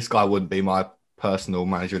this guy wouldn't be my personal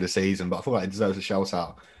manager of the season, but I feel like he deserves a shout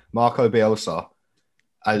out. Marco Bielsa,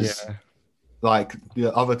 as like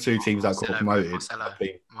the other two teams that got promoted.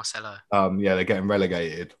 Marcelo. They're getting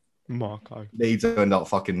relegated. Marco. Leeds end up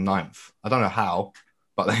fucking 9th. I don't know how,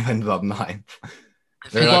 but they've ended up 9th.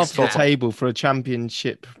 They're off the table for a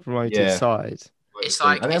championship promoted side. It's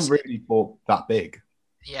like, and they haven't really fought that big.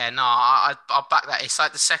 Yeah, no, I'll back that. It's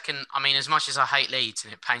like the second. I mean, as much as I hate Leeds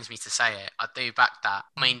and it pains me to say it, I do back that.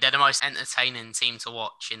 I mean, they're the most entertaining team to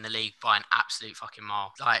watch in the league by an absolute fucking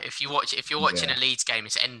mile. Like, if you're watching a Leeds game,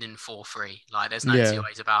 it's ending 4-3. Like, there's no two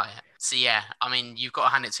ways about it. So yeah, I mean, you've got to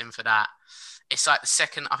hand it to him for that. It's like the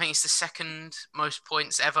second. I think it's the second most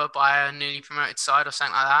points ever by a newly promoted side or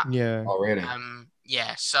something like that. Yeah. Oh really?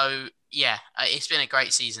 Yeah. So yeah, it's been a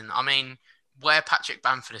great season. I mean, where Patrick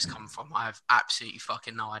Bamford has come from, I have absolutely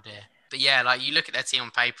fucking no idea. But yeah, like you look at their team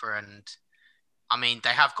on paper and I mean,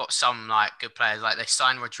 they have got some like good players. Like they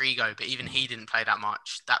signed Rodrigo, but even he didn't play that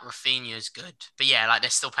much. That Rafinha is good. But yeah, like they're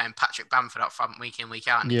still playing Patrick Bamford up front week in, week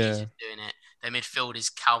out. And he's doing it. Their midfield is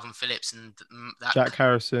Calvin Phillips and Jack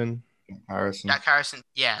Harrison. Jack Harrison.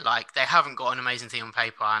 Yeah, like they haven't got an amazing team on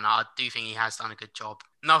paper. And I do think he has done a good job.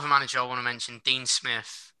 Another manager I want to mention, Dean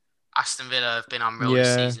Smith. Aston Villa have been unreal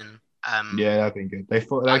this season. They've been good. They've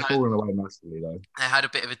fallen away massively though. They had a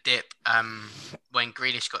bit of a dip when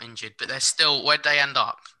Grealish got injured, but they're still. Where'd they end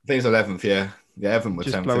up? I think it's 11th. Yeah, Everton were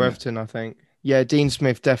 10th. Just below Everton, I think. Yeah, Dean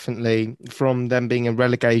Smith definitely, from them being a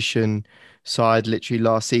relegation side literally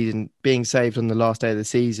last season, being saved on the last day of the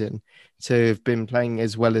season, to have been playing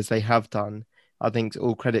as well as they have done. I think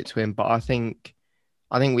all credit to him. But I think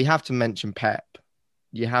we have to mention Pep.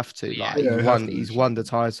 You have to. He's won the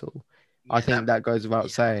title. I think that goes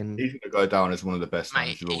without saying. He's going to go down as one of the best.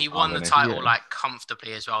 Mate, he won the title like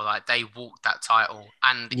comfortably as well. Like they walked that title,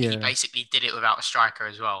 and he basically did it without a striker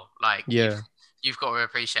as well. Like you've got to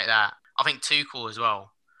appreciate that. I think Tuchel as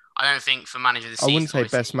well. I don't think for manager of the season. I wouldn't say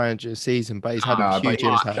best manager of the season, but he's had a huge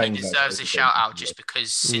impact. He deserves a shout out just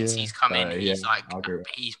because since he's come in,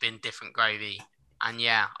 he's been different gravy. And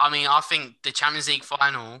yeah, I mean, I think the Champions League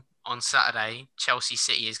final on Saturday, Chelsea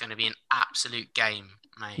City, is going to be an absolute game,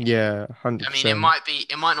 mate. Yeah, 100%. I mean,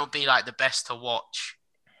 it might not be like the best to watch.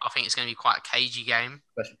 I think it's going to be quite a cagey game.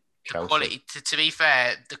 The quality, to be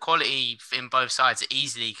fair, the quality in both sides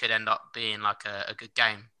easily could end up being like a good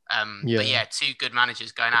game. But yeah, two good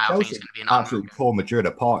managers going out. I think it's going to be an absolutely tore Madrid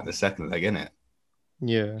apart in the second leg, innit?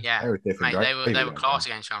 Yeah, they were different. Mate, they were class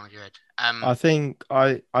against Real Madrid. I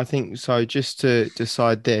think so. Just to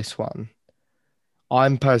decide this one,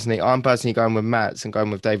 I'm personally going with Matt's and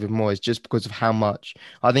going with David Moyes just because of how much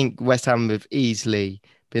I think West Ham have easily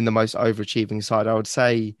been the most overachieving side. I would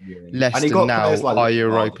say Leicester now are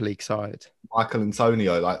Europa League side. Michael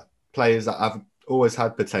Antonio, like players that have always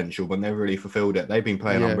had potential but never really fulfilled it. They've been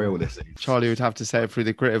playing unreal this season. Charlie would have to say it through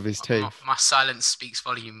the grit of his teeth. My silence speaks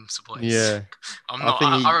volumes, boys. Yeah.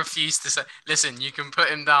 I refuse to say. Listen, you can put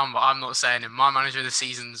him down, but I'm not saying him. My manager of the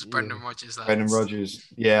season's Brendan Rodgers. Brendan Rodgers.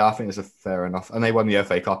 Yeah, I think it's a fair enough. And they won the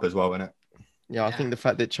FA Cup as well, innit? Yeah, I think the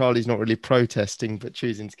fact that Charlie's not really protesting but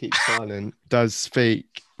choosing to keep silent does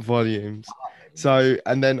speak volumes. So,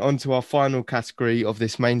 and then on to our final category of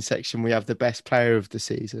this main section, we have the best player of the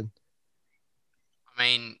season. I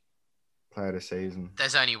mean, player of the season.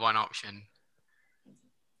 There's only one option.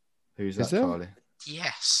 Who's that, Charlie?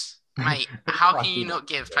 Yes, mate. How can you not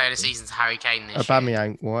give player of the season to Harry Kane this year?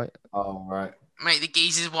 Aubameyang, White. Oh, right. Mate, the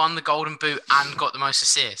geezer's won the Golden Boot and got the most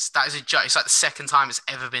assists. That is a joke. It's like the second time it's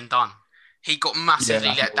ever been done. He got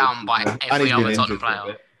massively let down by every other Tottenham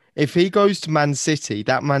player. If he goes to Man City,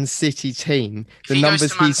 that Man City team, the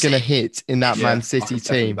numbers he's going to hit in that Man City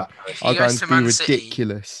team are going to be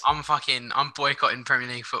ridiculous. I'm boycotting Premier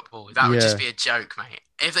League football. That would just be a joke, mate.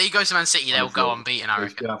 If he goes to Man City, they'll go unbeaten, I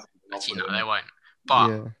reckon. Actually, no, they won't.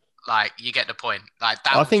 But, like, you get the point. Like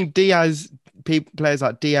that. I think players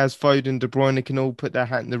like Diaz, Foden, De Bruyne can all put their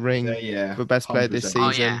hat in the ring for best player this season.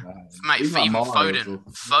 Oh, yeah. Mate, even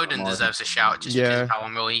Foden deserves a shout just because of how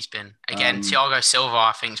unreal he's been. Again, Thiago Silva,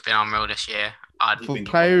 I think, has been unreal this year. For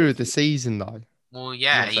player of the season, though. Well,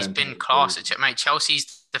 yeah, he's been class. Mate,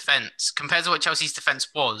 Chelsea's defence, compared to what Chelsea's defence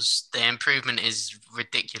was, the improvement is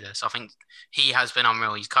ridiculous. I think he has been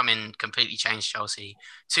unreal. He's come in, completely changed Chelsea.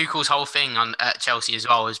 Tuchel's whole thing at Chelsea as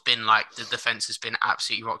well has been like the defence has been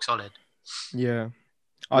absolutely rock solid. Yeah.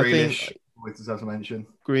 Grealish always deserves a mention.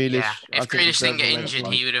 Grealish. Yeah, I if think Grealish didn't deserves get a injured,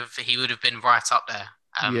 mention. he would have been right up there.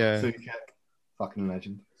 Yeah. Souček, fucking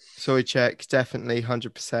legend. Souček, definitely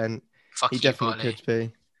 100%. Fuck He you, definitely Barley. could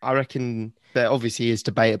be. I reckon there obviously is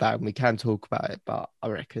debate about it and we can talk about it, but I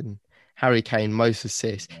reckon Harry Kane, most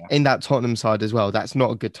assists in that Tottenham side as well. That's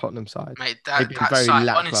not a good Tottenham side. Mate, They've been that very side,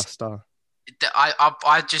 lackluster.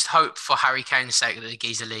 I just hope for Harry Kane's sake that the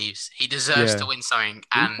geezer leaves. He deserves to win something.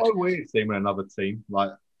 And it's so weird seeing him in another team. Like,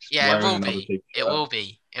 yeah, it will be. It will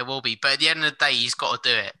be. It will be. But at the end of the day, he's got to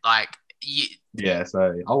do it. Like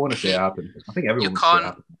so I want to see it happen. I think everyone wants to see it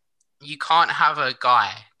happen. You can't have a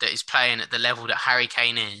guy that is playing at the level that Harry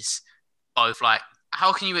Kane is. Both like,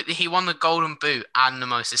 how can you? He won the Golden Boot and the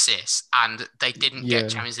most assists, and they didn't get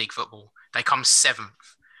Champions League football. They come 7th.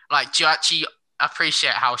 Like, do you actually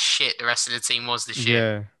appreciate how shit the rest of the team was this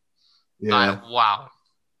year? Yeah. Like, wow,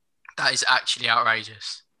 that is actually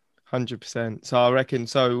outrageous. 100%. So I reckon.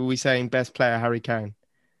 So are we saying best player Harry Kane?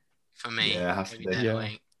 For me, yeah, it has to be. Yeah,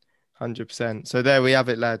 100%. So there we have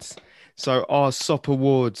it, lads. So our SOP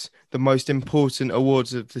awards, the most important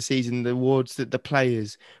awards of the season, the awards that the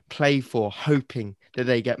players play for, hoping that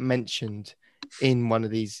they get mentioned in one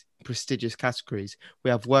of these prestigious categories.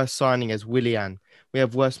 We have worst signing as Willian. We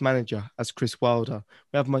have worst manager as Chris Wilder.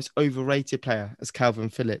 We have most overrated player as Calvin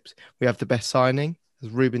Phillips. We have the best signing as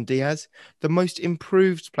Ruben Diaz. The most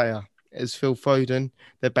improved player as Phil Foden.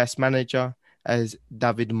 The best manager as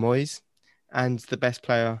David Moyes. And the best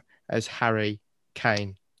player as Harry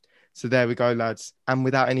Kane. So there we go, lads. And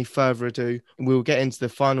without any further ado, we'll get into the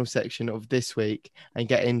final section of this week and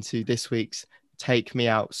get into this week's Take Me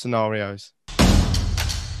Out scenarios.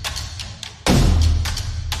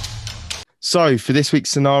 So for this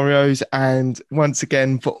week's scenarios, and once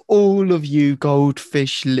again, for all of you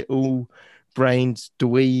goldfish little brained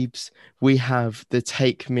dweebs, we have the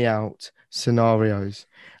Take Me Out scenarios.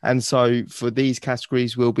 And so for these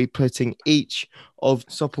categories, we'll be putting each of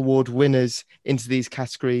SOP Award winners into these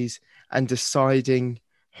categories and deciding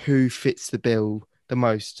who fits the bill the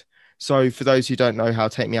most. So for those who don't know how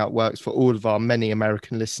Take Me Out works, for all of our many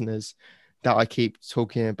American listeners that I keep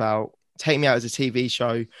talking about, Take Me Out is a TV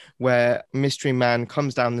show where a mystery man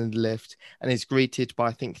comes down in the lift and is greeted by,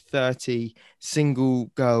 I think, 30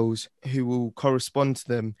 single girls who will correspond to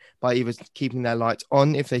them by either keeping their lights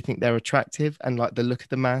on if they think they're attractive and like the look of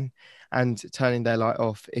the man, and turning their light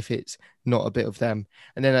off if it's not a bit of them.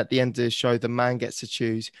 And then at the end of the show, the man gets to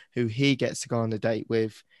choose who he gets to go on a date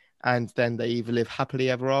with. And then they either live happily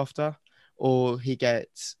ever after or he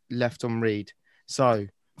gets left on read. So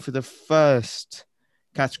for the first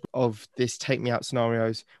category of this Take Me Out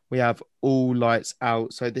scenarios, we have all lights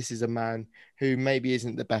out. So this is a man who maybe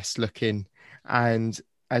isn't the best looking, and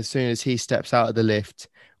as soon as he steps out of the lift,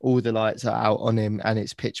 all the lights are out on him and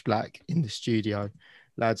it's pitch black in the studio.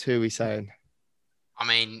 Lads, who are we saying? I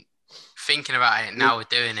mean, thinking about it now, we're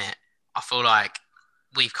doing it. I feel like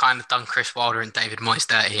we've kind of done Chris Wilder and David Moyes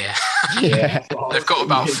dirty here. Yeah. They've got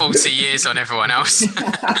about 40 years on everyone else.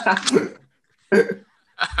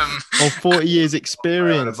 Or 40 years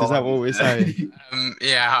experience, is that what we're saying?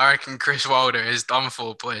 Yeah, I reckon Chris Wilder is done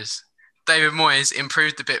for, boys. David Moyes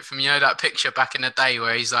improved a bit from, that picture back in the day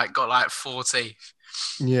where he's like got like 4 teeth.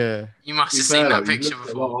 Yeah. You must have seen that picture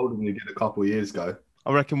before. A lot older than you did a couple of years ago.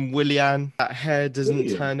 I reckon Willian, that hair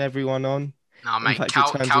doesn't turn everyone on. No, mate,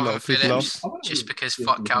 Calvin Phillips, just because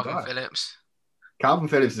fuck Calvin Phillips. Calvin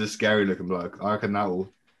Phillips is a scary looking bloke. I reckon that will.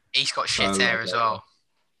 He's got shit hair as well.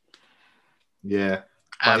 Yeah.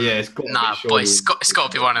 It's got to be boys, it's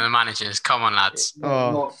got to be one of the managers. Come on, lads.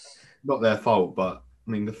 Not their fault, but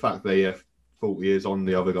I mean the fact they have 40 years on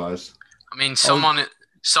the other guys. I mean, someone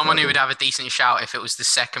who would have a decent shout if it was the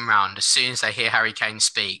second round. As soon as they hear Harry Kane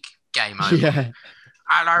speak, game over. Yeah.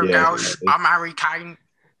 Hello, girls. I'm Harry Kane.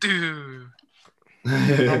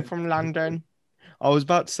 I'm from London. I was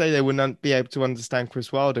about to say they wouldn't be able to understand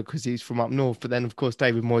Chris Wilder because he's from up north, but then of course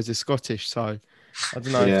David Moyes is Scottish, so I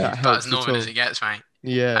don't know if that helps. About as northern as it gets, mate.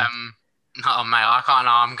 Yeah. No, mate, I can't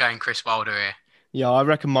know. I'm going Chris Wilder here. Yeah, I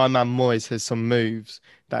reckon my man Moyes has some moves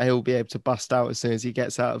that he'll be able to bust out as soon as he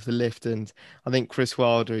gets out of the lift, and I think Chris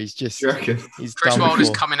Wilder, he's Chris Wilder's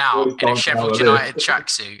coming out in a Sheffield United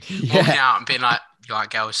tracksuit, walking out and being like, "You right,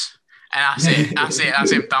 girls?" And that's it.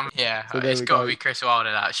 That's him done. Yeah, so it's got to be Chris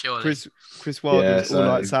Wilder, that surely. Chris Wilder, all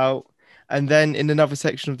lights out. And then in another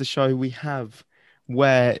section of the show, we have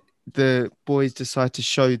where the boys decide to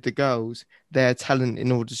show the girls their talent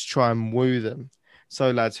in order to try and woo them.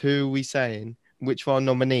 So, lads, who are we saying? Which of our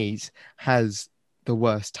nominees has the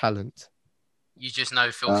worst talent? You just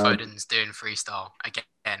know Phil Foden's doing freestyle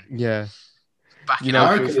again. Yeah.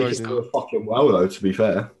 I reckon he's doing fucking well, though, to be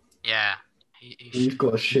fair. Yeah. He's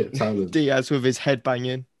got a shit talent. Diaz with his head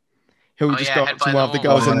banging. He'll just go up to headbang one of the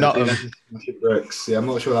them all. girls and nut them. Bricks. Yeah, I'm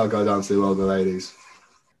not sure that'll go down to well the ladies.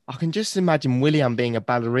 I can just imagine Willian being a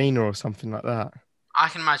ballerina or something like that. I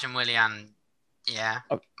can imagine Willian. Yeah.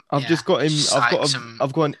 I've just got him. Just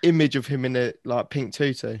I've got an image of him in a like pink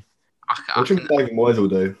tutu. What do you think David Moyes will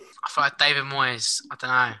do? I feel like David Moyes. I don't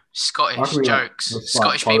know. Scottish like jokes. the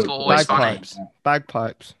Scottish Bagpipes. people are always funny.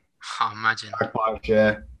 Bagpipes. Oh, imagine. Bagpipes,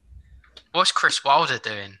 yeah. What's Chris Wilder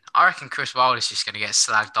doing? I reckon Chris Wilder's just going to get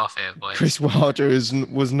slagged off here, boys. Chris Wilder was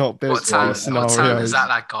not built What for talent scenarios. has that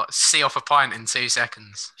lad got? See off a pint in 2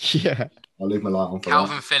 seconds. Yeah. I'll leave my light on for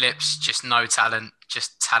Calvin that. Phillips, just no talent,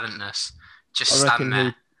 just talentless. Just stand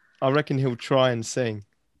there. I reckon he'll try and sing.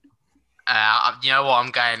 You know what?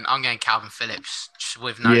 I'm going Calvin Phillips just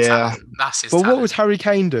with no talent. That's his But talent. what would Harry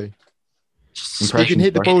Kane do? Just He can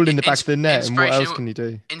hit the speak. ball in the back of the net, and what else Inspirational- can he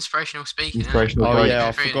do? Inspirational speaking. Inspirational. Oh Right. yeah,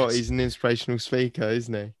 I Brilliant. forgot he's an inspirational speaker,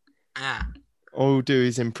 isn't he? Yeah. All he'll do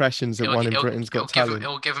is impressions of one in Britain's Got Talent.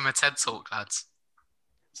 He'll give him a TED talk, lads.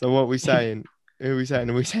 So what are we saying? Who are we saying?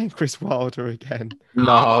 Are we saying Chris Wilder again?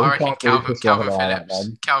 No, I we reckon can't do Calvin Chris Wilder like that, Phillips.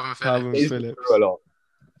 man. Calvin Calvin Phillips. Phillips. Through a lot.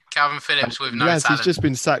 Calvin Phillips with no Yes, talent. he's just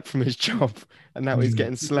been sacked from his job, and now he's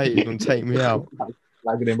getting slated on Take Me Out.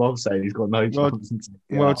 Slagging him off, saying he's got no chance.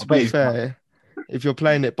 Well, to be fair, if you're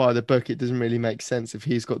playing it by the book, it doesn't really make sense if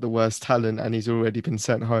he's got the worst talent and he's already been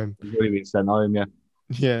sent home. He's really been sent home, yeah.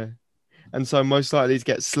 Yeah. And so most likely to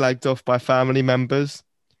get slagged off by family members.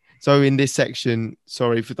 So in this section,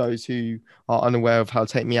 sorry for those who are unaware of how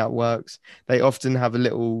Take Me Out works, they often have a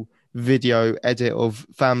little video edit of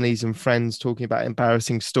families and friends talking about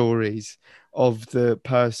embarrassing stories of the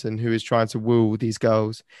person who is trying to woo these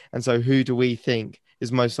girls. And so who do we think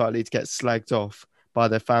is most likely to get slagged off by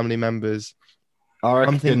their family members?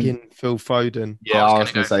 I'm thinking Phil Foden. Yeah, I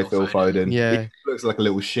was going to say Phil Foden. Yeah. He looks like a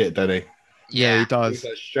little shit, doesn't he? Yeah, he He does.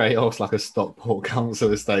 goes straight off like a Stockport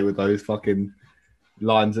council estate with those fucking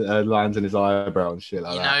lines in his eyebrow and shit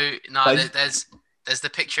like that. There's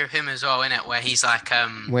the picture of him as well, innit, where he's like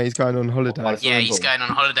Where he's going on holiday. yeah, he's going on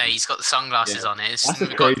holiday. He's got the sunglasses on. It's That's a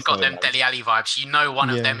got great them photo. Dele Alli vibes. You know, one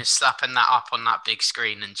Yeah. of them is slapping that up on that big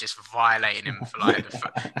screen and just violating him for like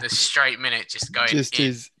the straight minute, just going Just in.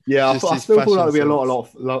 his Yeah, Just I his still feel like fashion there'll be a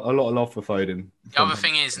sense. lot of love for Foden. The other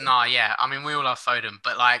thing is, I mean, we all love Foden,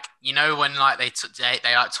 but like, you know, when like they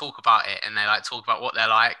like talk about it and they like talk about what they're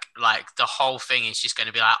like the whole thing is just going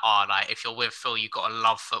to be like, oh, like if you're with Phil, you've got to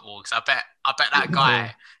love football. Because I bet that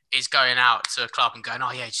guy is going out to a club and going,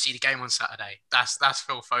 oh yeah, did you see the game on Saturday? That's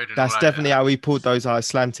Phil Foden. That's all over definitely that. how he pulled those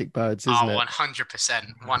Icelandic birds, isn't it? 100%.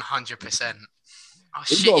 100%. Oh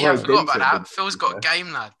He's shit, got a yeah, I very forgot about decent that. Phil's got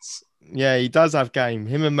game, lads. Yeah, he does have game.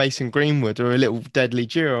 Him and Mason Greenwood are a little deadly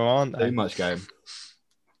duo, aren't they? Too much game.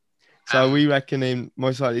 So we reckon him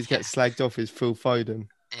most likely to get slagged off is Phil Foden.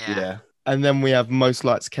 Yeah. And then we have most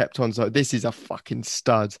likes kept on. So this is a fucking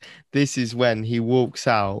stud. This is when he walks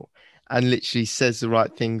out and literally says the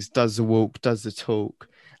right things, does the walk, does the talk.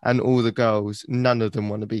 And all the girls, none of them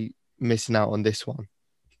want to be missing out on this one.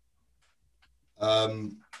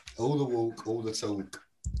 All the walk, all the talk.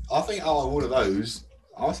 I think out of all of those,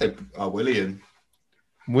 I'll say Willian.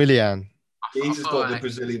 Willian, He's just got the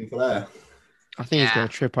Brazilian flair. I think he's Yeah. going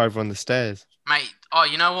to trip over on the stairs. Mate, oh,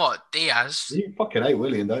 you know what? Diaz. You fucking hate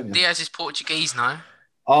Willian, don't you? Diaz is Portuguese now.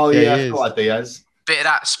 Oh Yeah, yeah, he I is. feel like Diaz. Bit of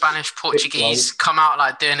that Spanish Portuguese come out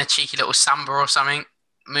like doing a cheeky little samba or something,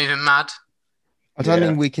 moving mad. I don't Yeah.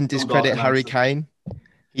 think we can discredit Dark Harry Knight. Kane.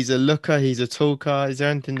 He's a looker. He's a talker. Is there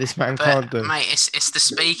anything this man can't But do? mate, it's the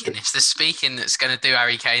speaking. It's the speaking that's going to do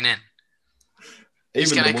Harry Kane in.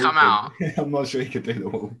 He's Even gonna the come walking. I'm not sure he could do the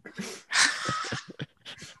walk.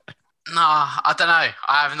 No, I don't know.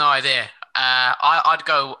 I have no idea. I'd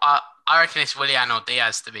go. I reckon it's Willian or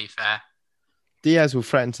Diaz. To be fair, Diaz will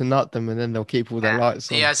threaten to nut them, and then they'll keep all their lights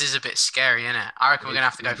on. Diaz is a bit scary, isn't it? I reckon we're gonna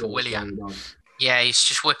have to go for Willian. Yeah, he's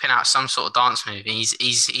just whipping out some sort of dance move.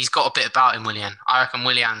 He's got a bit about him, Willian. I reckon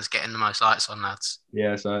Willian's getting the most lights on, lads.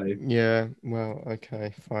 Yeah, so Yeah, well,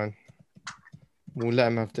 okay, fine. We'll let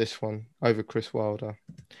him have this one over Chris Wilder.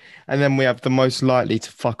 And then we have the most likely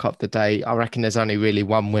to fuck up the day. I reckon there's only really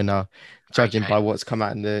one winner, judging Okay. by what's come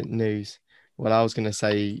out in the news. Well, I was going to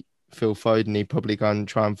say Phil Foden. He'd probably go and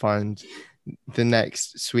try and find the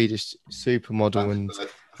next Swedish supermodel and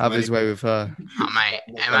have his way with her. Oh, mate,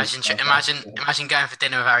 imagine going for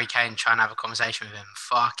dinner with Harry Kane, trying to have a conversation with him.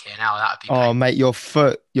 Fucking hell, that'd be. Oh, painful. mate,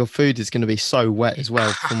 your food is going to be so wet as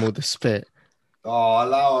well from all the spit. Oh,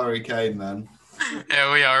 allow Harry Kane, man.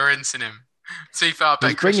 Yeah, we are rinsing him. To be fair, I bet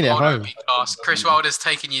He's Chris bringing it Wilder home. would be class. Chris Wilder's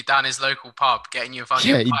taking you down his local pub, getting you a fucking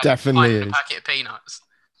Yeah, he pint definitely and a is. packet of peanuts.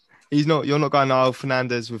 He's not. You're not going to Al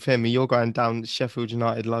Fernandez with him. You're going down Sheffield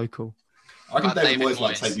United local. I think David David Moyes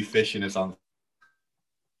like Moyes. take you fishing or something.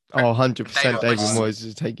 Oh, 100% David Moyes. Moyes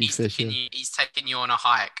is taking fishing. He's taking you on a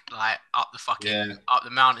hike, like up the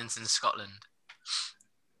mountains in Scotland.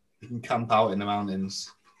 You can camp out in the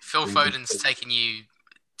mountains. Phil Foden's taking you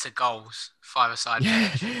to goals, 5-a-side. Yeah,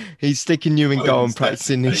 he's sticking you in goal and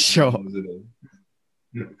practicing his shot.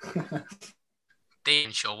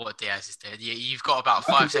 Diaz, sure what Diaz is doing. You've got about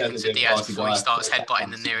 5 seconds of Diaz before he starts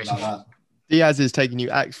headbutting the nearest wall. Diaz is taking you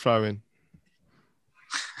axe throwing.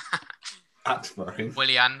 Axe throwing.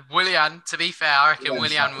 Willian, to be fair, I reckon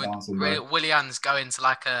Willian's going to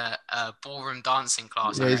like a ballroom dancing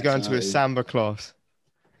class. Yeah, he's going to a samba class.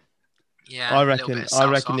 Yeah, I reckon bit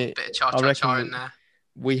of cha-cha in there.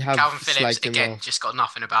 We have Calvin Phillips slagged him again, off. just got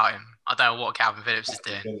nothing about him. I don't know what Calvin Phillips is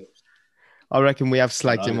doing. I reckon we have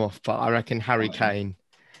slagged him off, but I reckon Harry Kane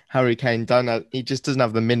he just doesn't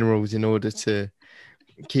have the minerals in order to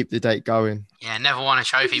keep the date going. Yeah, never won a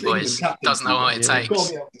trophy, boys. Doesn't know what it takes. You've got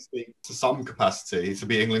to be able to speak to some capacity to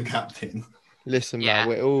be England captain. Listen, Yeah.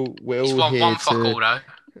 man, we're He's all won here one fuck all though.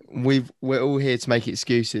 we're all here to make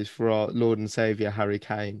excuses for our Lord and Saviour Harry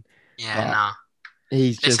Kane. Yeah, nah.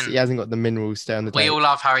 He Listen, hasn't got the minerals to stay on the We date. all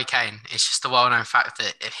love Harry Kane. It's just a well-known fact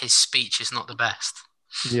that his speech is not the best.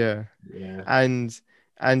 Yeah. Yeah.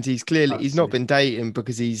 And he's not been dating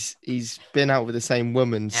because he's been out with the same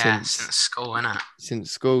woman since school, innit?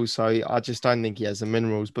 Since school. So I just don't think he has the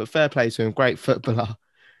minerals. But fair play to him, great footballer.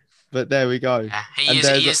 But there we go. Yeah, he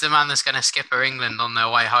is the man that's going to skipper England on their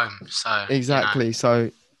way home. So exactly. You know.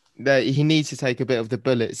 So he needs to take a bit of the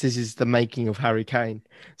bullets. This is the making of Harry Kane.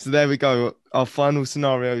 So there we go. Our final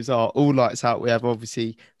scenarios are all lights out. We have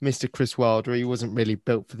obviously Mr. Chris Wilder. He wasn't really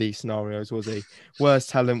built for these scenarios, was he? Worst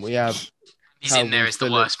talent we have. He's in there as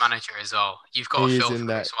the worst manager as well. You've got to feel for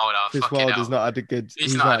Chris Wilder. Chris Wilder's not had a good.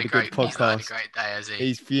 He's not had a good podcast. He's not had a great day, has he?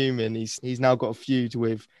 He's fuming. He's now got a feud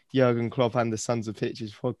with Jurgen Klopp and the Sons of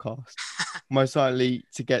Pitches podcast. Most likely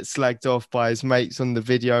to get slagged off by his mates on the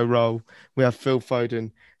video roll. We have Phil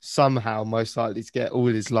Foden. Somehow, most likely to get all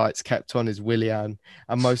his lights kept on is Willian,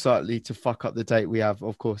 and most likely to fuck up the date. We have,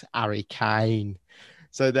 of course, Harry Kane.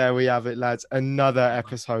 So there we have it, lads. Another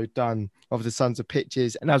episode done of the Sons of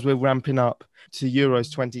Pitches. And as we're ramping up to Euros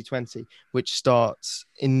 2020, which starts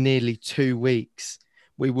in nearly 2 weeks,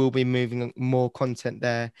 we will be moving more content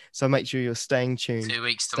there. So make sure you're staying tuned. 2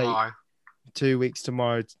 weeks tomorrow. 2 weeks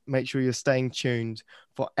tomorrow. Make sure you're staying tuned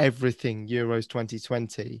for everything Euros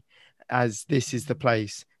 2020, as this is the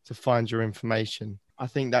place to find your information. I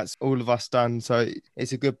think that's all of us done. So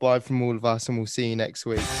it's a goodbye from all of us, and we'll see you next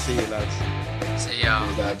week. See you, lads. See ya.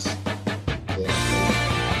 Lads.